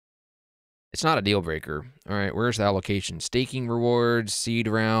it's not a deal breaker. All right, where's the allocation? Staking rewards, seed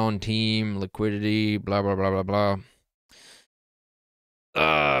round, team, liquidity, blah blah blah blah blah.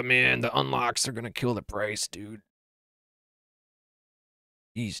 Man, the unlocks are gonna kill the price, dude.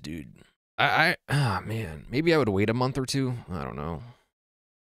 Jeez, dude. Man, maybe I would wait a month or two. I don't know.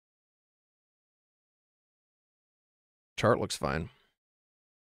 Chart looks fine.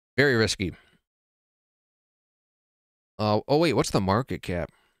 Very risky. Oh wait, what's the market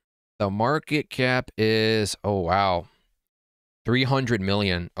cap? The market cap is, oh wow, 300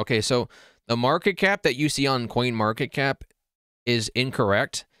 million. Okay, so the market cap that you see on CoinMarketCap is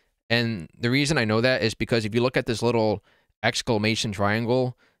incorrect. And the reason I know that is because if you look at this little exclamation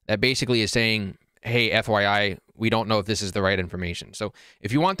triangle, that basically is saying, hey, FYI, we don't know if this is the right information. So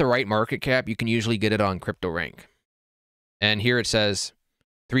if you want the right market cap, you can usually get it on CryptoRank. And here it says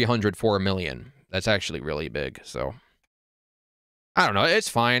 304 million. That's actually really big. So I don't know. It's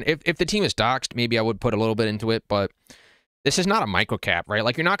fine. If the team is doxed, maybe I would put a little bit into it, but this is not a micro cap, right?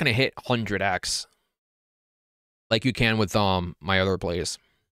 Like, you're not going to hit 100x like you can with my other plays.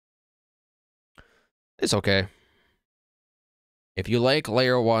 It's okay. If you like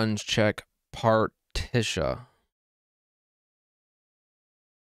layer 1s, check Partitia.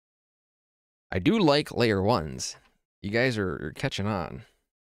 I do like layer 1s. You guys are catching on.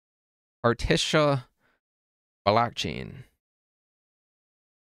 Partitia blockchain.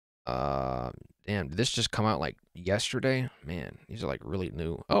 Damn, did this just come out like yesterday? Man, these are like really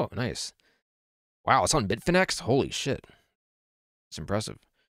new. Oh, nice. Wow, it's on Bitfinex? Holy shit. It's impressive.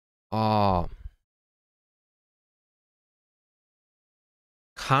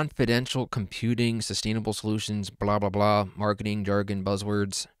 Confidential computing, sustainable solutions, blah, blah, blah, marketing, jargon,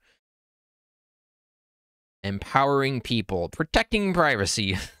 buzzwords. Empowering people, protecting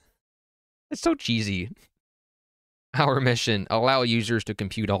privacy. It's so cheesy. Our mission, allow users to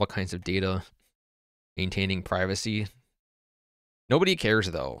compute all kinds of data, maintaining privacy. Nobody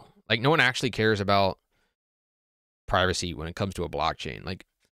cares, though. Like, no one actually cares about privacy when it comes to a blockchain. Like,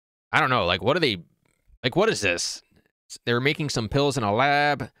 I don't know. Like, what are they... Like, what is this? They're making some pills in a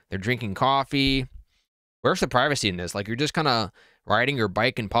lab. They're drinking coffee. Where's the privacy in this? Like, you're just kind of riding your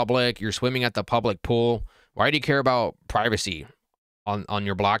bike in public. You're swimming at the public pool. Why do you care about privacy on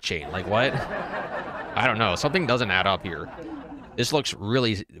your blockchain? Like, what? I don't know. Something doesn't add up here. This looks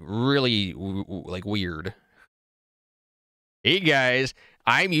really, really, like, weird. Hey, guys.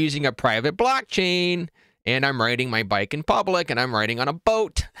 I'm using a private blockchain, and I'm riding my bike in public, and I'm riding on a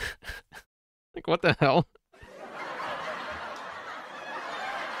boat. Like, what the hell?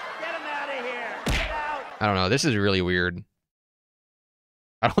 Get him out of here. Get out. I don't know. This is really weird.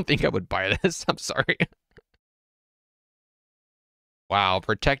 I don't think I would buy this. I'm sorry. Wow.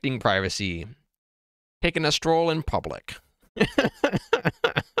 Protecting privacy. Taking a stroll in public. Like,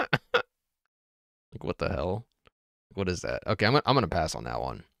 what the hell? What is that? Okay, I'm gonna pass on that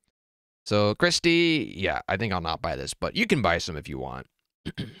one. So, Christy, yeah, I think I'll not buy this, but you can buy some if you want.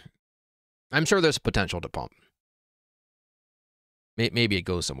 I'm sure there's potential to pump. Maybe it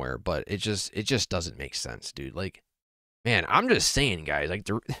goes somewhere, but it just doesn't make sense, dude. Like, man, I'm just saying, guys. Like,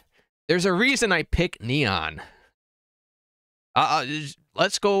 there's a reason I pick Neon.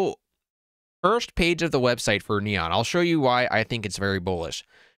 Let's go first page of the website for Neon. I'll show you why I think it's very bullish.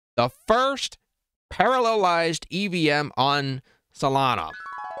 The first parallelized EVM on Solana.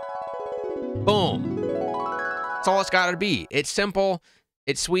 Boom. That's all it's got to be. It's simple.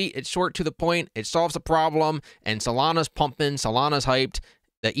 It's sweet. It's short to the point. It solves a problem. And Solana's pumping. Solana's hyped.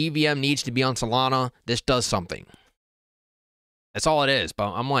 The EVM needs to be on Solana. This does something. That's all it is.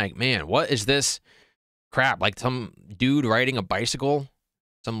 But I'm like, man, what is this crap? Like some dude riding a bicycle?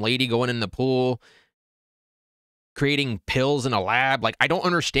 Some lady going in the pool? Creating pills in a lab? Like, I don't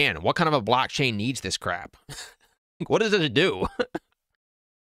understand. What kind of a blockchain needs this crap? What does it do?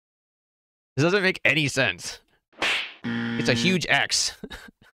 This doesn't make any sense. It's a huge X.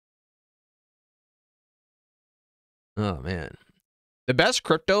 Oh, man. The best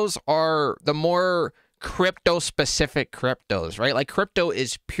cryptos are the more crypto-specific cryptos, right? Like, crypto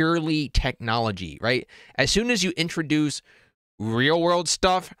is purely technology, right? As soon as you introduce real-world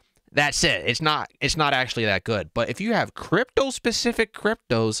stuff, that's it. It's not actually that good. But if you have crypto-specific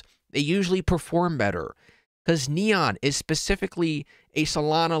cryptos, they usually perform better. Because Neon is specifically a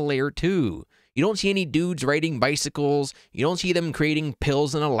Solana layer 2. You don't see any dudes riding bicycles. You don't see them creating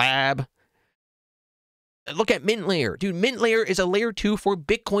pills in a lab. Look at Mint Layer. Dude, Mint Layer is a layer 2 for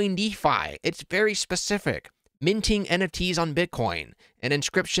Bitcoin DeFi. It's very specific. Minting NFTs on Bitcoin and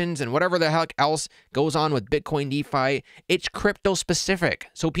inscriptions and whatever the heck else goes on with Bitcoin DeFi. It's crypto specific.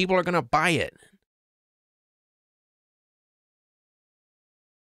 So people are going to buy it.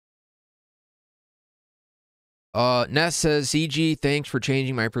 Ness says, CG, thanks for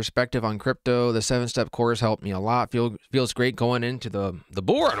changing my perspective on crypto. The 7-step course helped me a lot. Feels great going into the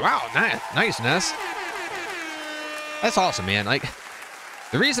board. Wow, nice, Ness. That's awesome, man. Like,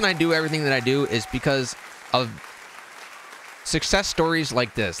 the reason I do everything that I do is because of success stories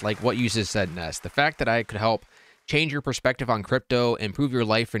like this, like what you just said, Ness. The fact that I could help change your perspective on crypto, improve your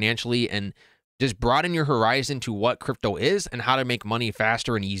life financially, and just broaden your horizon to what crypto is and how to make money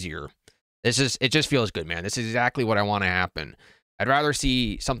faster and easier. It just feels good, man. This is exactly what I want to happen. I'd rather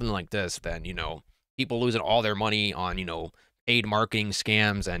see something like this than, you know, people losing all their money on, you know, paid marketing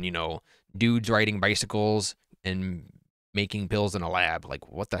scams and, you know, dudes riding bicycles and making pills in a lab.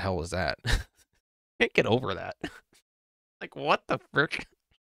 Like, what the hell is that? Can't get over that. Like, what the frick?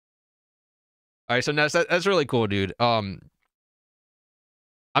 All right, so that's really cool, dude. I'm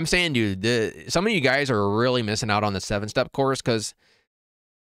saying, dude, some of you guys are really missing out on the 7-step course because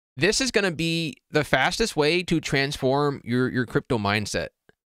this is going to be the fastest way to transform your crypto mindset.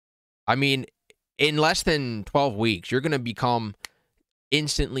 I mean, in less than 12 weeks, you're going to become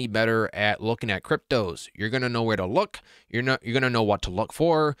instantly better at looking at cryptos. You're going to know where to look. You're going to know what to look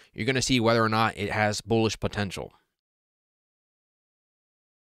for. You're going to see whether or not it has bullish potential.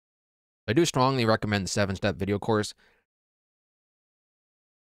 I do strongly recommend the 7-step video course.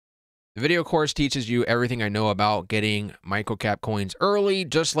 The video course teaches you everything I know about getting microcap coins early,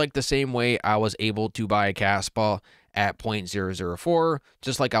 just like the same way I was able to buy Kaspa at 0.004,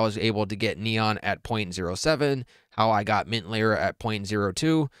 just like I was able to get Neon at 0.07, how I got Mint Layer at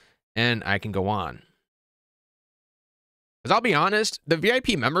 0.02, and I can go on. Because I'll be honest, the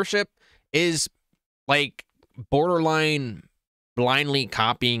VIP membership is like borderline blindly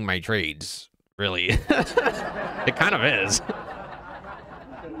copying my trades, really. It kind of is.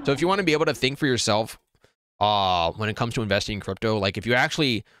 So if you want to be able to think for yourself when it comes to investing in crypto, like if you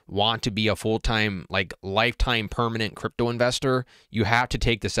actually want to be a full-time, like lifetime permanent crypto investor, you have to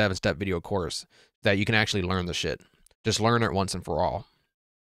take the 7-step video course that you can actually learn the shit. Just learn it once and for all.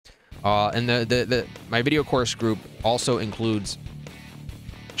 And my video course group also includes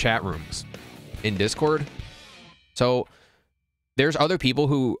chat rooms in Discord. So there's other people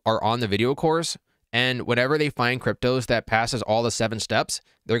who are on the video course, and whenever they find cryptos that passes all the 7 steps,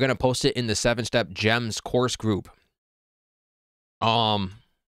 they're going to post it in the 7-step gems course group. The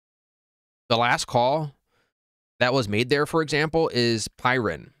last call that was made there, for example, is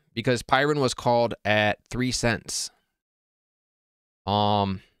Pyron, because Pyron was called at 3 cents. They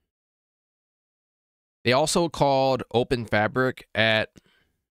also called Open Fabric at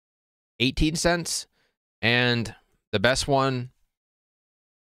 18 cents, and the best one,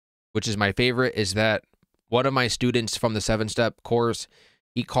 which is my favorite, is that one of my students from the 7-step course,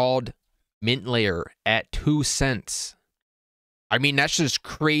 he called Mint Layer at 2 cents. I mean, that's just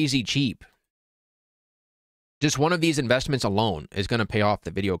crazy cheap. Just one of these investments alone is going to pay off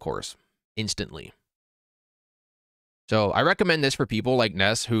the video course instantly. So I recommend this for people like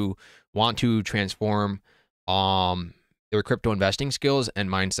Ness who want to transform their crypto investing skills and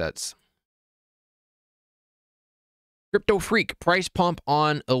mindsets. Crypto Freak, price pump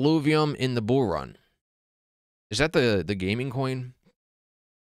on Illuvium in the bull run. Is that the gaming coin?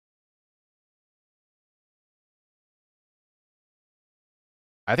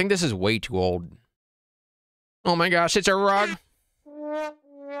 I think this is way too old. Oh my gosh, it's a rug. Get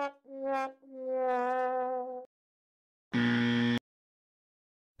him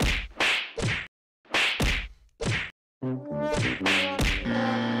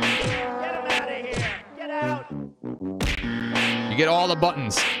out of here. Get out. You get all the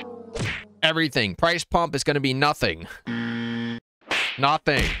buttons. Everything. Price pump is going to be nothing.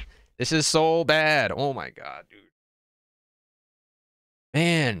 Nothing. This is so bad. Oh my god, dude.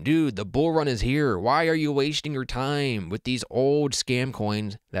 Man, dude, the bull run is here. Why are you wasting your time with these old scam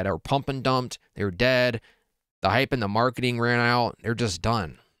coins that are pump and dumped? They're dead. The hype and the marketing ran out. They're just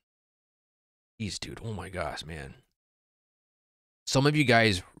done. Jeez, dude. Oh my gosh, man. Some of you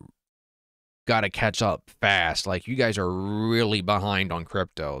guys got to catch up fast. Like, you guys are really behind on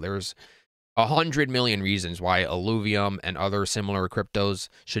crypto. There's 100 million reasons why Illuvium and other similar cryptos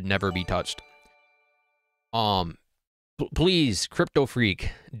should never be touched. Please, Crypto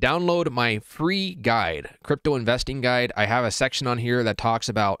Freak, download my free guide, Crypto Investing Guide. I have a section on here that talks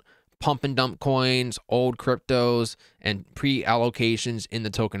about pump and dump coins, old cryptos, and pre-allocations in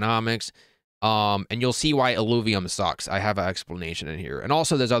the tokenomics. And you'll see why Illuvium sucks. I have an explanation in here. And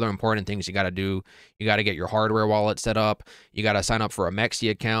also, there's other important things you got to do. You got to get your hardware wallet set up. You got to sign up for a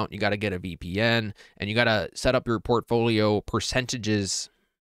Mexi account. You got to get a VPN. And you got to set up your portfolio percentages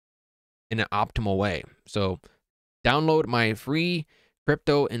in an optimal way. So download my free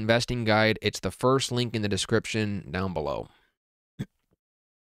crypto investing guide. It's the first link in the description down below.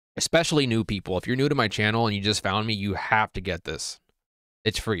 Especially new people. If you're new to my channel and you just found me, you have to get this.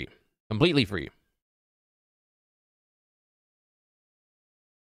 It's free. Completely free.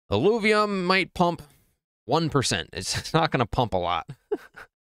 Illuvium might pump 1%. It's not going to pump a lot.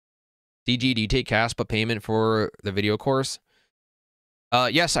 DG, do you take Caspa payment for the video course?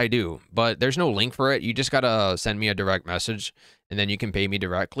 Yes, I do, but there's no link for it. You just gotta send me a direct message, and then you can pay me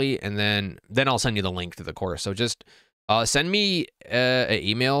directly, and then I'll send you the link to the course. So just send me an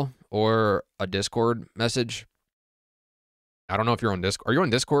email or a Discord message. I don't know if you're on Discord. Are you on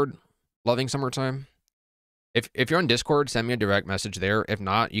Discord? Loving Summertime? If you're on Discord, send me a direct message there. If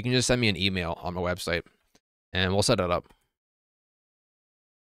not, you can just send me an email on my website, and we'll set it up.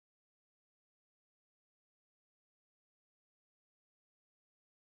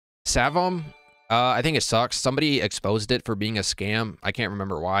 Savom, I think it sucks. Somebody exposed it for being a scam. I can't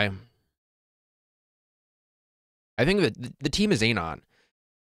remember why. I think that the team is Anon.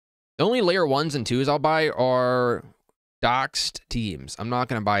 The only layer 1s and 2s I'll buy are doxed teams. I'm not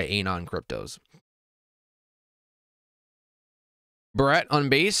going to buy Anon cryptos. Brett on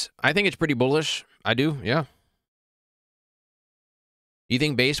base, I think it's pretty bullish. I do, yeah. You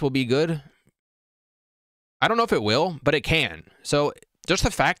think base will be good? I don't know if it will, but it can. So just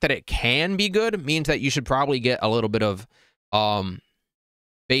the fact that it can be good means that you should probably get a little bit of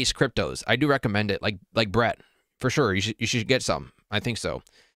base cryptos. I do recommend it, like Brett, for sure. You should get some. I think so.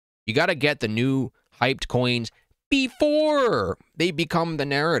 You got to get the new hyped coins before they become the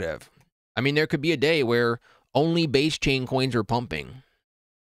narrative. I mean, there could be a day where only base chain coins are pumping.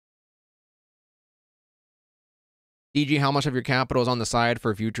 DG, how much of your capital is on the side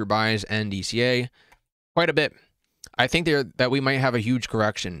for future buys and DCA? Quite a bit. I think that we might have a huge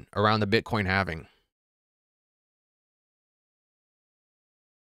correction around the Bitcoin halving.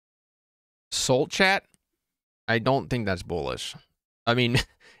 Salt chat? I don't think that's bullish. I mean,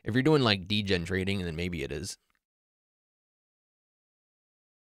 if you're doing like degen trading, then maybe it is.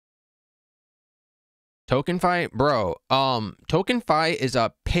 TokenFi? Bro, TokenFi is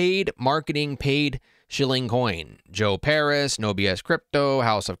a paid marketing, paid shilling coin. Joe Paris, No BS Crypto,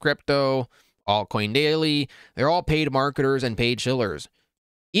 House of Crypto, Altcoin Daily, they're all paid marketers and paid shillers.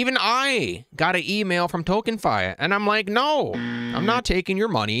 Even I got an email from TokenFi, and I'm like, no, I'm not taking your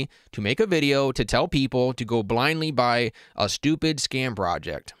money to make a video to tell people to go blindly buy a stupid scam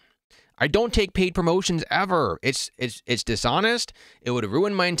project. I don't take paid promotions ever. It's dishonest. It would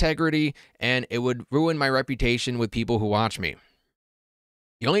ruin my integrity, and it would ruin my reputation with people who watch me.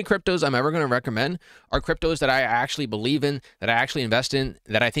 The only cryptos I'm ever going to recommend are cryptos that I actually believe in, that I actually invest in,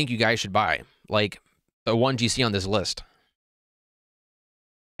 that I think you guys should buy, like the ones you see on this list.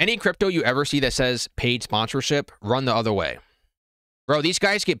 Any crypto you ever see that says paid sponsorship, run the other way. Bro, these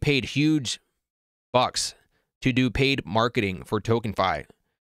guys get paid huge bucks to do paid marketing for TokenFi.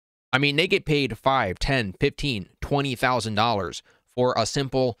 I mean, they get paid $5, $10, $15, $20,000 for a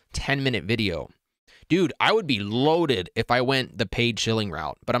simple 10-minute video. Dude, I would be loaded if I went the paid shilling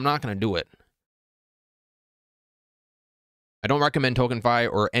route, but I'm not going to do it. I don't recommend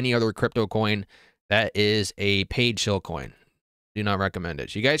TokenFi or any other crypto coin That is a paid shill coin. Do not recommend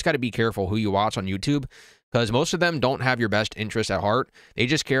it. So you guys got to be careful who you watch on YouTube, because most of them don't have your best interest at heart. They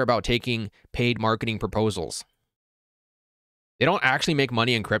just care about taking paid marketing proposals. They don't actually make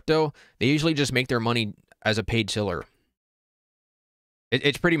money in crypto. They usually just make their money as a paid shiller.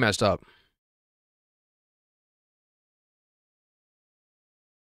 It's pretty messed up.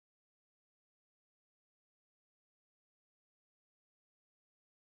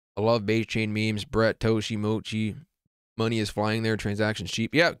 I love base chain memes. Brett, Toshi, Mochi. Money is flying there. Transactions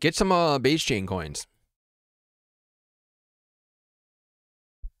cheap. Yeah, get some base chain coins.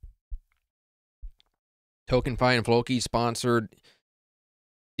 TokenFi and Floki sponsored.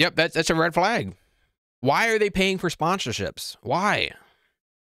 Yep, that's a red flag. Why are they paying for sponsorships? Why?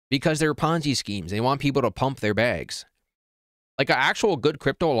 Because they're Ponzi schemes. They want people to pump their bags. Like an actual good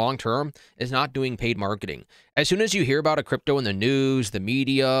crypto long term is not doing paid marketing. As soon as you hear about a crypto in the news, the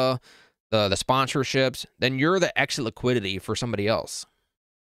media, the sponsorships, then you're the exit liquidity for somebody else.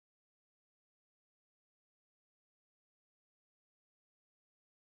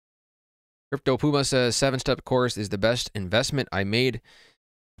 Crypto Puma says 7-step course is the best investment I made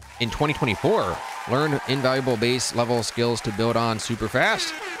in 2024. Learn invaluable base level skills to build on super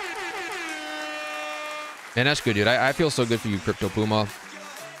fast. Man, that's good, dude. I feel so good for you, Crypto Puma.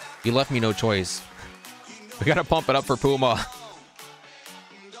 You left me no choice. We gotta pump it up for Puma.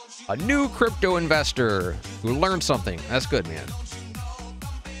 A new crypto investor who learned something. That's good, man.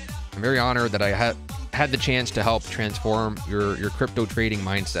 I'm very honored that I had the chance to help transform your crypto trading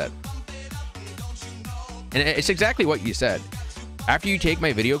mindset. And it's exactly what you said. After you take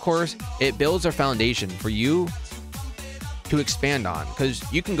my video course, it builds a foundation for you to expand on, because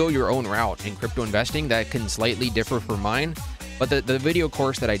you can go your own route in crypto investing that can slightly differ from mine, but the video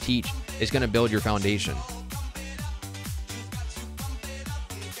course that I teach is going to build your foundation.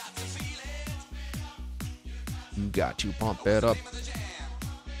 You got to pump it up.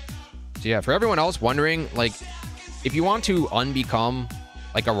 So yeah, for everyone else wondering, like, if you want to unbecome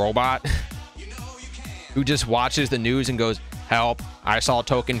like a robot who just watches the news and goes, help, I saw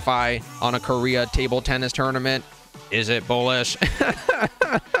TokenFi on a Korea table tennis tournament. Is it bullish?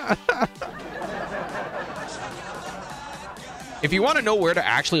 If you want to know where to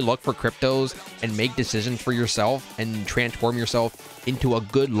actually look for cryptos and make decisions for yourself and transform yourself into a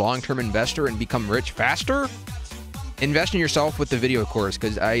good long-term investor and become rich faster, invest in yourself with the video course,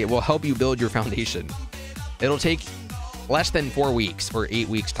 because I will help you build your foundation. It'll take less than 4 weeks or 8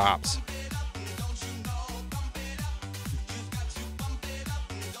 weeks tops.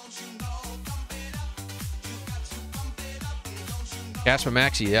 Caspa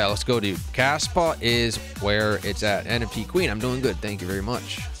Maxi, yeah, let's go, dude. Caspa is where it's at. NFT Queen, I'm doing good. Thank you very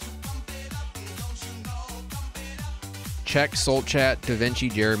much. Check Soul Chat.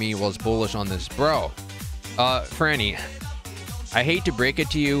 DaVinci Jeremy was bullish on this. Bro, Franny, I hate to break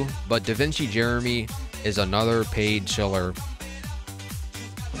it to you, but DaVinci Jeremy is another paid shiller.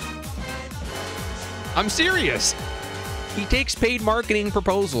 I'm serious. He takes paid marketing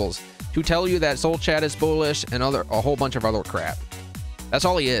proposals to tell you that Soul Chat is bullish and a whole bunch of other crap. That's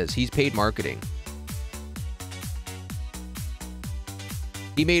all he is. He's paid marketing.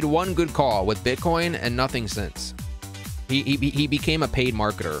 He made one good call with Bitcoin and nothing since. He became a paid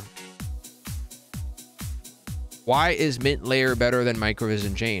marketer. Why is Mint Layer better than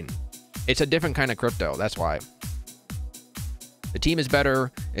Microvision Chain? It's a different kind of crypto. That's why. The team is better.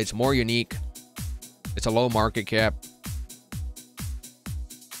 It's more unique. It's a low market cap.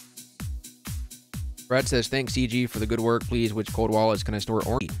 Brad says, thanks, CG, for the good work. Please, which cold wallets can I store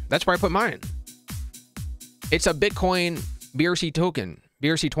Orange? That's where I put mine. It's a Bitcoin BRC token,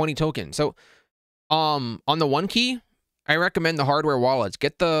 BRC20 token. So, on the one key, I recommend the hardware wallets.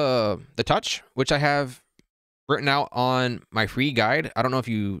 Get the touch, which I have written out on my free guide. I don't know if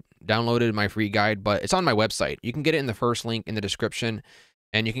you downloaded my free guide, but it's on my website. You can get it in the first link in the description,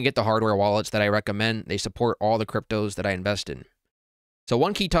 and you can get the hardware wallets that I recommend. They support all the cryptos that I invest in. So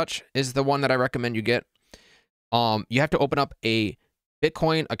One Key Touch is the one that I recommend you get. You have to open up a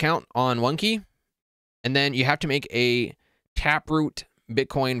Bitcoin account on OneKey, and then you have to make a Taproot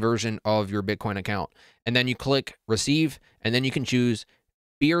Bitcoin version of your Bitcoin account. And then you click Receive, and then you can choose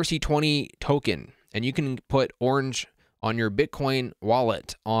BRC20 token, and you can put Orange on your Bitcoin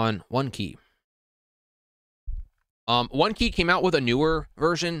wallet on OneKey. OneKey came out with a newer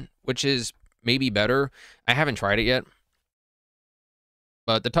version, which is maybe better. I haven't tried it yet,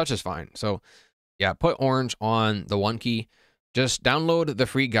 but the touch is fine. So yeah, put Orange on the OneKey. Just download the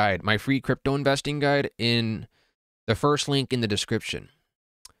free guide, my free crypto investing guide, in the first link in the description.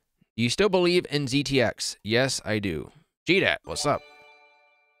 Do you still believe in ZTX? Yes, I do. GDAT, what's up?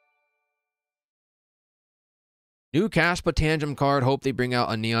 New Caspa Tangem card. Hope they bring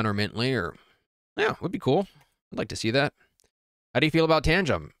out a Neon or Mint layer. Yeah, would be cool. I'd like to see that. How do you feel about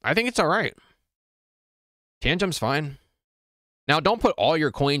Tangem? I think it's all right. Tangem's fine. Now, don't put all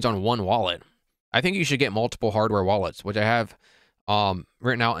your coins on one wallet. I think you should get multiple hardware wallets, which I have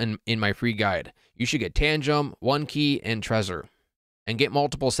written out in my free guide. You should get Tangem, One Key, and Trezor, and get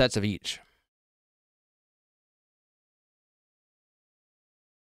multiple sets of each.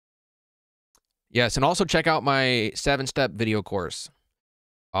 Yes, and also check out my 7-step video course.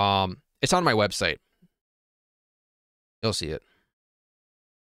 It's on my website. You'll see it.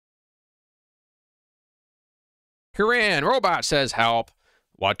 Kiran Robot says, help.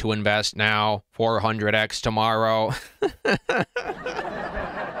 What to invest now? 400x tomorrow.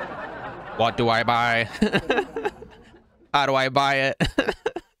 What do I buy? How do I buy it?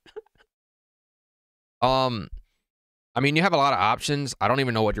 I mean, you have a lot of options. I don't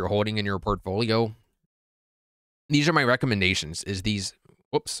even know what you're holding in your portfolio. These are my recommendations. Is these,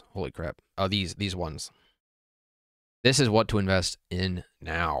 whoops, holy crap. Oh, these ones. This is what to invest in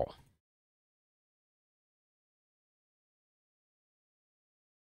now.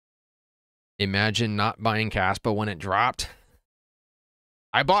 Imagine not buying Caspa when it dropped.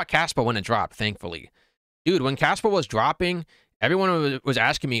 I bought Caspa when it dropped, thankfully. Dude, when Caspa was dropping, everyone was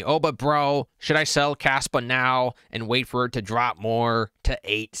asking me, oh, but bro, should I sell Caspa now and wait for it to drop more to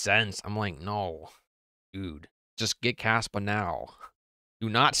 8 cents? I'm like, no, dude, just get Caspa now. Do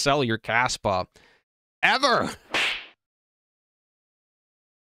not sell your Caspa ever.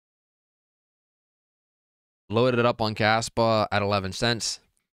 Loaded it up on Caspa at 11 cents.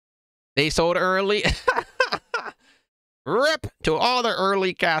 They sold early. RIP to all the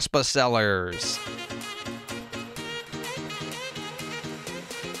early Caspa sellers.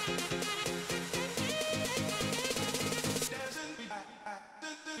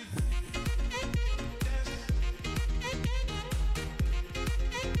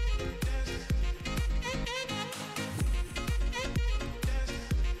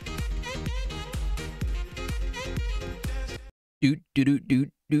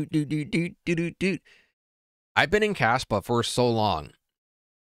 I've been in Caspa for so long,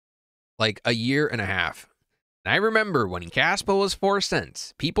 like a year and a half. And I remember when Caspa was 4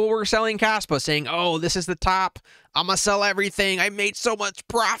 cents, people were selling Caspa saying, oh, this is the top. I'm going to sell everything. I made so much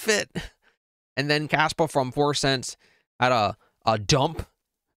profit. And then Caspa from 4 cents had a dump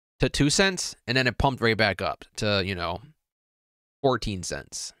to 2 cents. And then it pumped right back up to, 14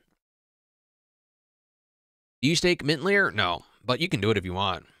 cents. Do you stake mint layer? No, but you can do it if you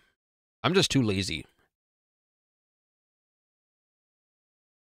want. I'm just too lazy.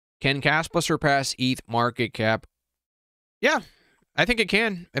 Can Caspa surpass ETH market cap? Yeah, I think it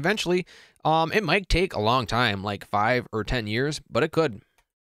can eventually. It might take a long time, like 5 or 10 years, but it could.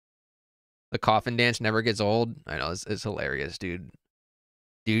 The coffin dance never gets old. I know, it's hilarious, dude.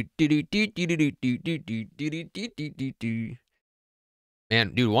 Man,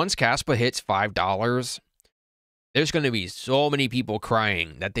 dude, once Caspa hits $5, there's going to be so many people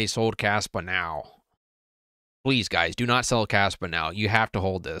crying that they sold Caspa now. Please, guys, do not sell Caspa now. You have to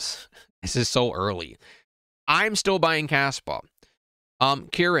hold this. This is so early. I'm still buying Caspa.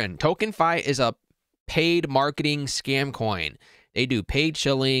 Kieran, TokenFi is a paid marketing scam coin. They do paid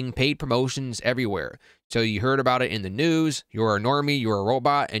shilling, paid promotions everywhere. So you heard about it in the news. You're a normie, you're a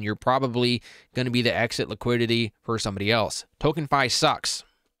robot, and you're probably going to be the exit liquidity for somebody else. TokenFi sucks.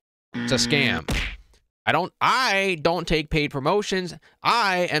 It's a scam. I don't take paid promotions.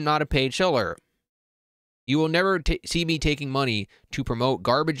 I am not a paid shiller. You will never see me taking money to promote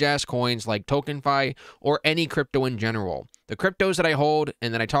garbage-ass coins like TokenFi or any crypto in general. The cryptos that I hold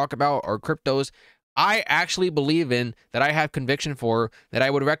and that I talk about are cryptos I actually believe in, that I have conviction for, that I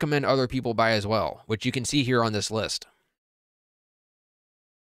would recommend other people buy as well, which you can see here on this list.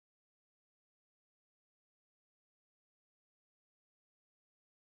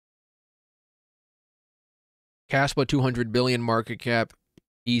 Caspa 200 billion market cap,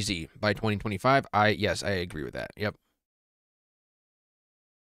 easy by 2025. Yes, I agree with that. Yep.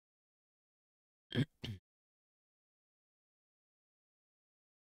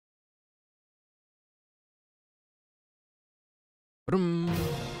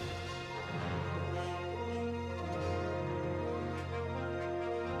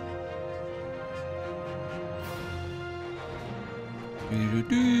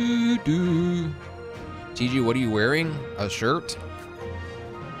 TG, what are you wearing? A shirt?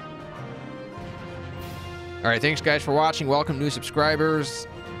 All right, thanks guys for watching. Welcome new subscribers.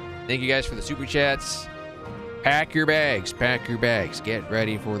 Thank you guys for the super chats. Pack your bags. Pack your bags. Get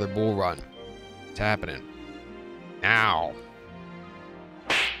ready for the bull run. It's happening now.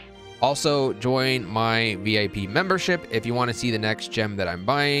 Also, join my VIP membership if you want to see the next gem that I'm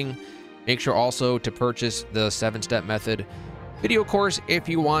buying. Make sure also to purchase the 7-step method video course if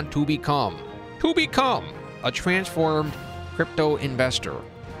you want to become a transformed crypto investor.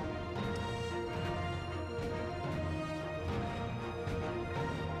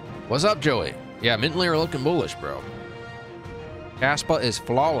 What's up, Joey? Yeah, mint layer looking bullish, bro. Kaspa is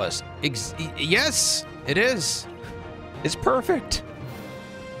flawless. Yes, it is. It's perfect.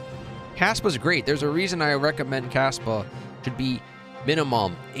 Kaspa's great. There's a reason I recommend Kaspa should be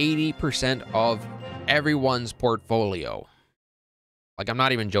minimum 80% of everyone's portfolio. Like, I'm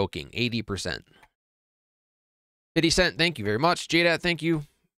not even joking. 80%. 50 Cent, thank you very much. JDat, thank you.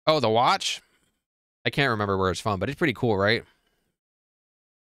 Oh, the watch? I can't remember where it's from, but it's pretty cool, right?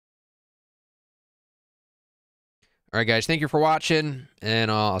 All right, guys, thank you for watching, and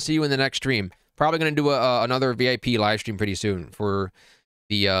I'll see you in the next stream. Probably going to do another VIP live stream pretty soon for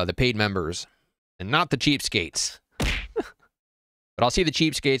the paid members, and not the cheapskates. But I'll see the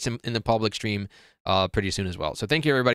cheapskates in the public stream pretty soon as well. So thank you, everybody.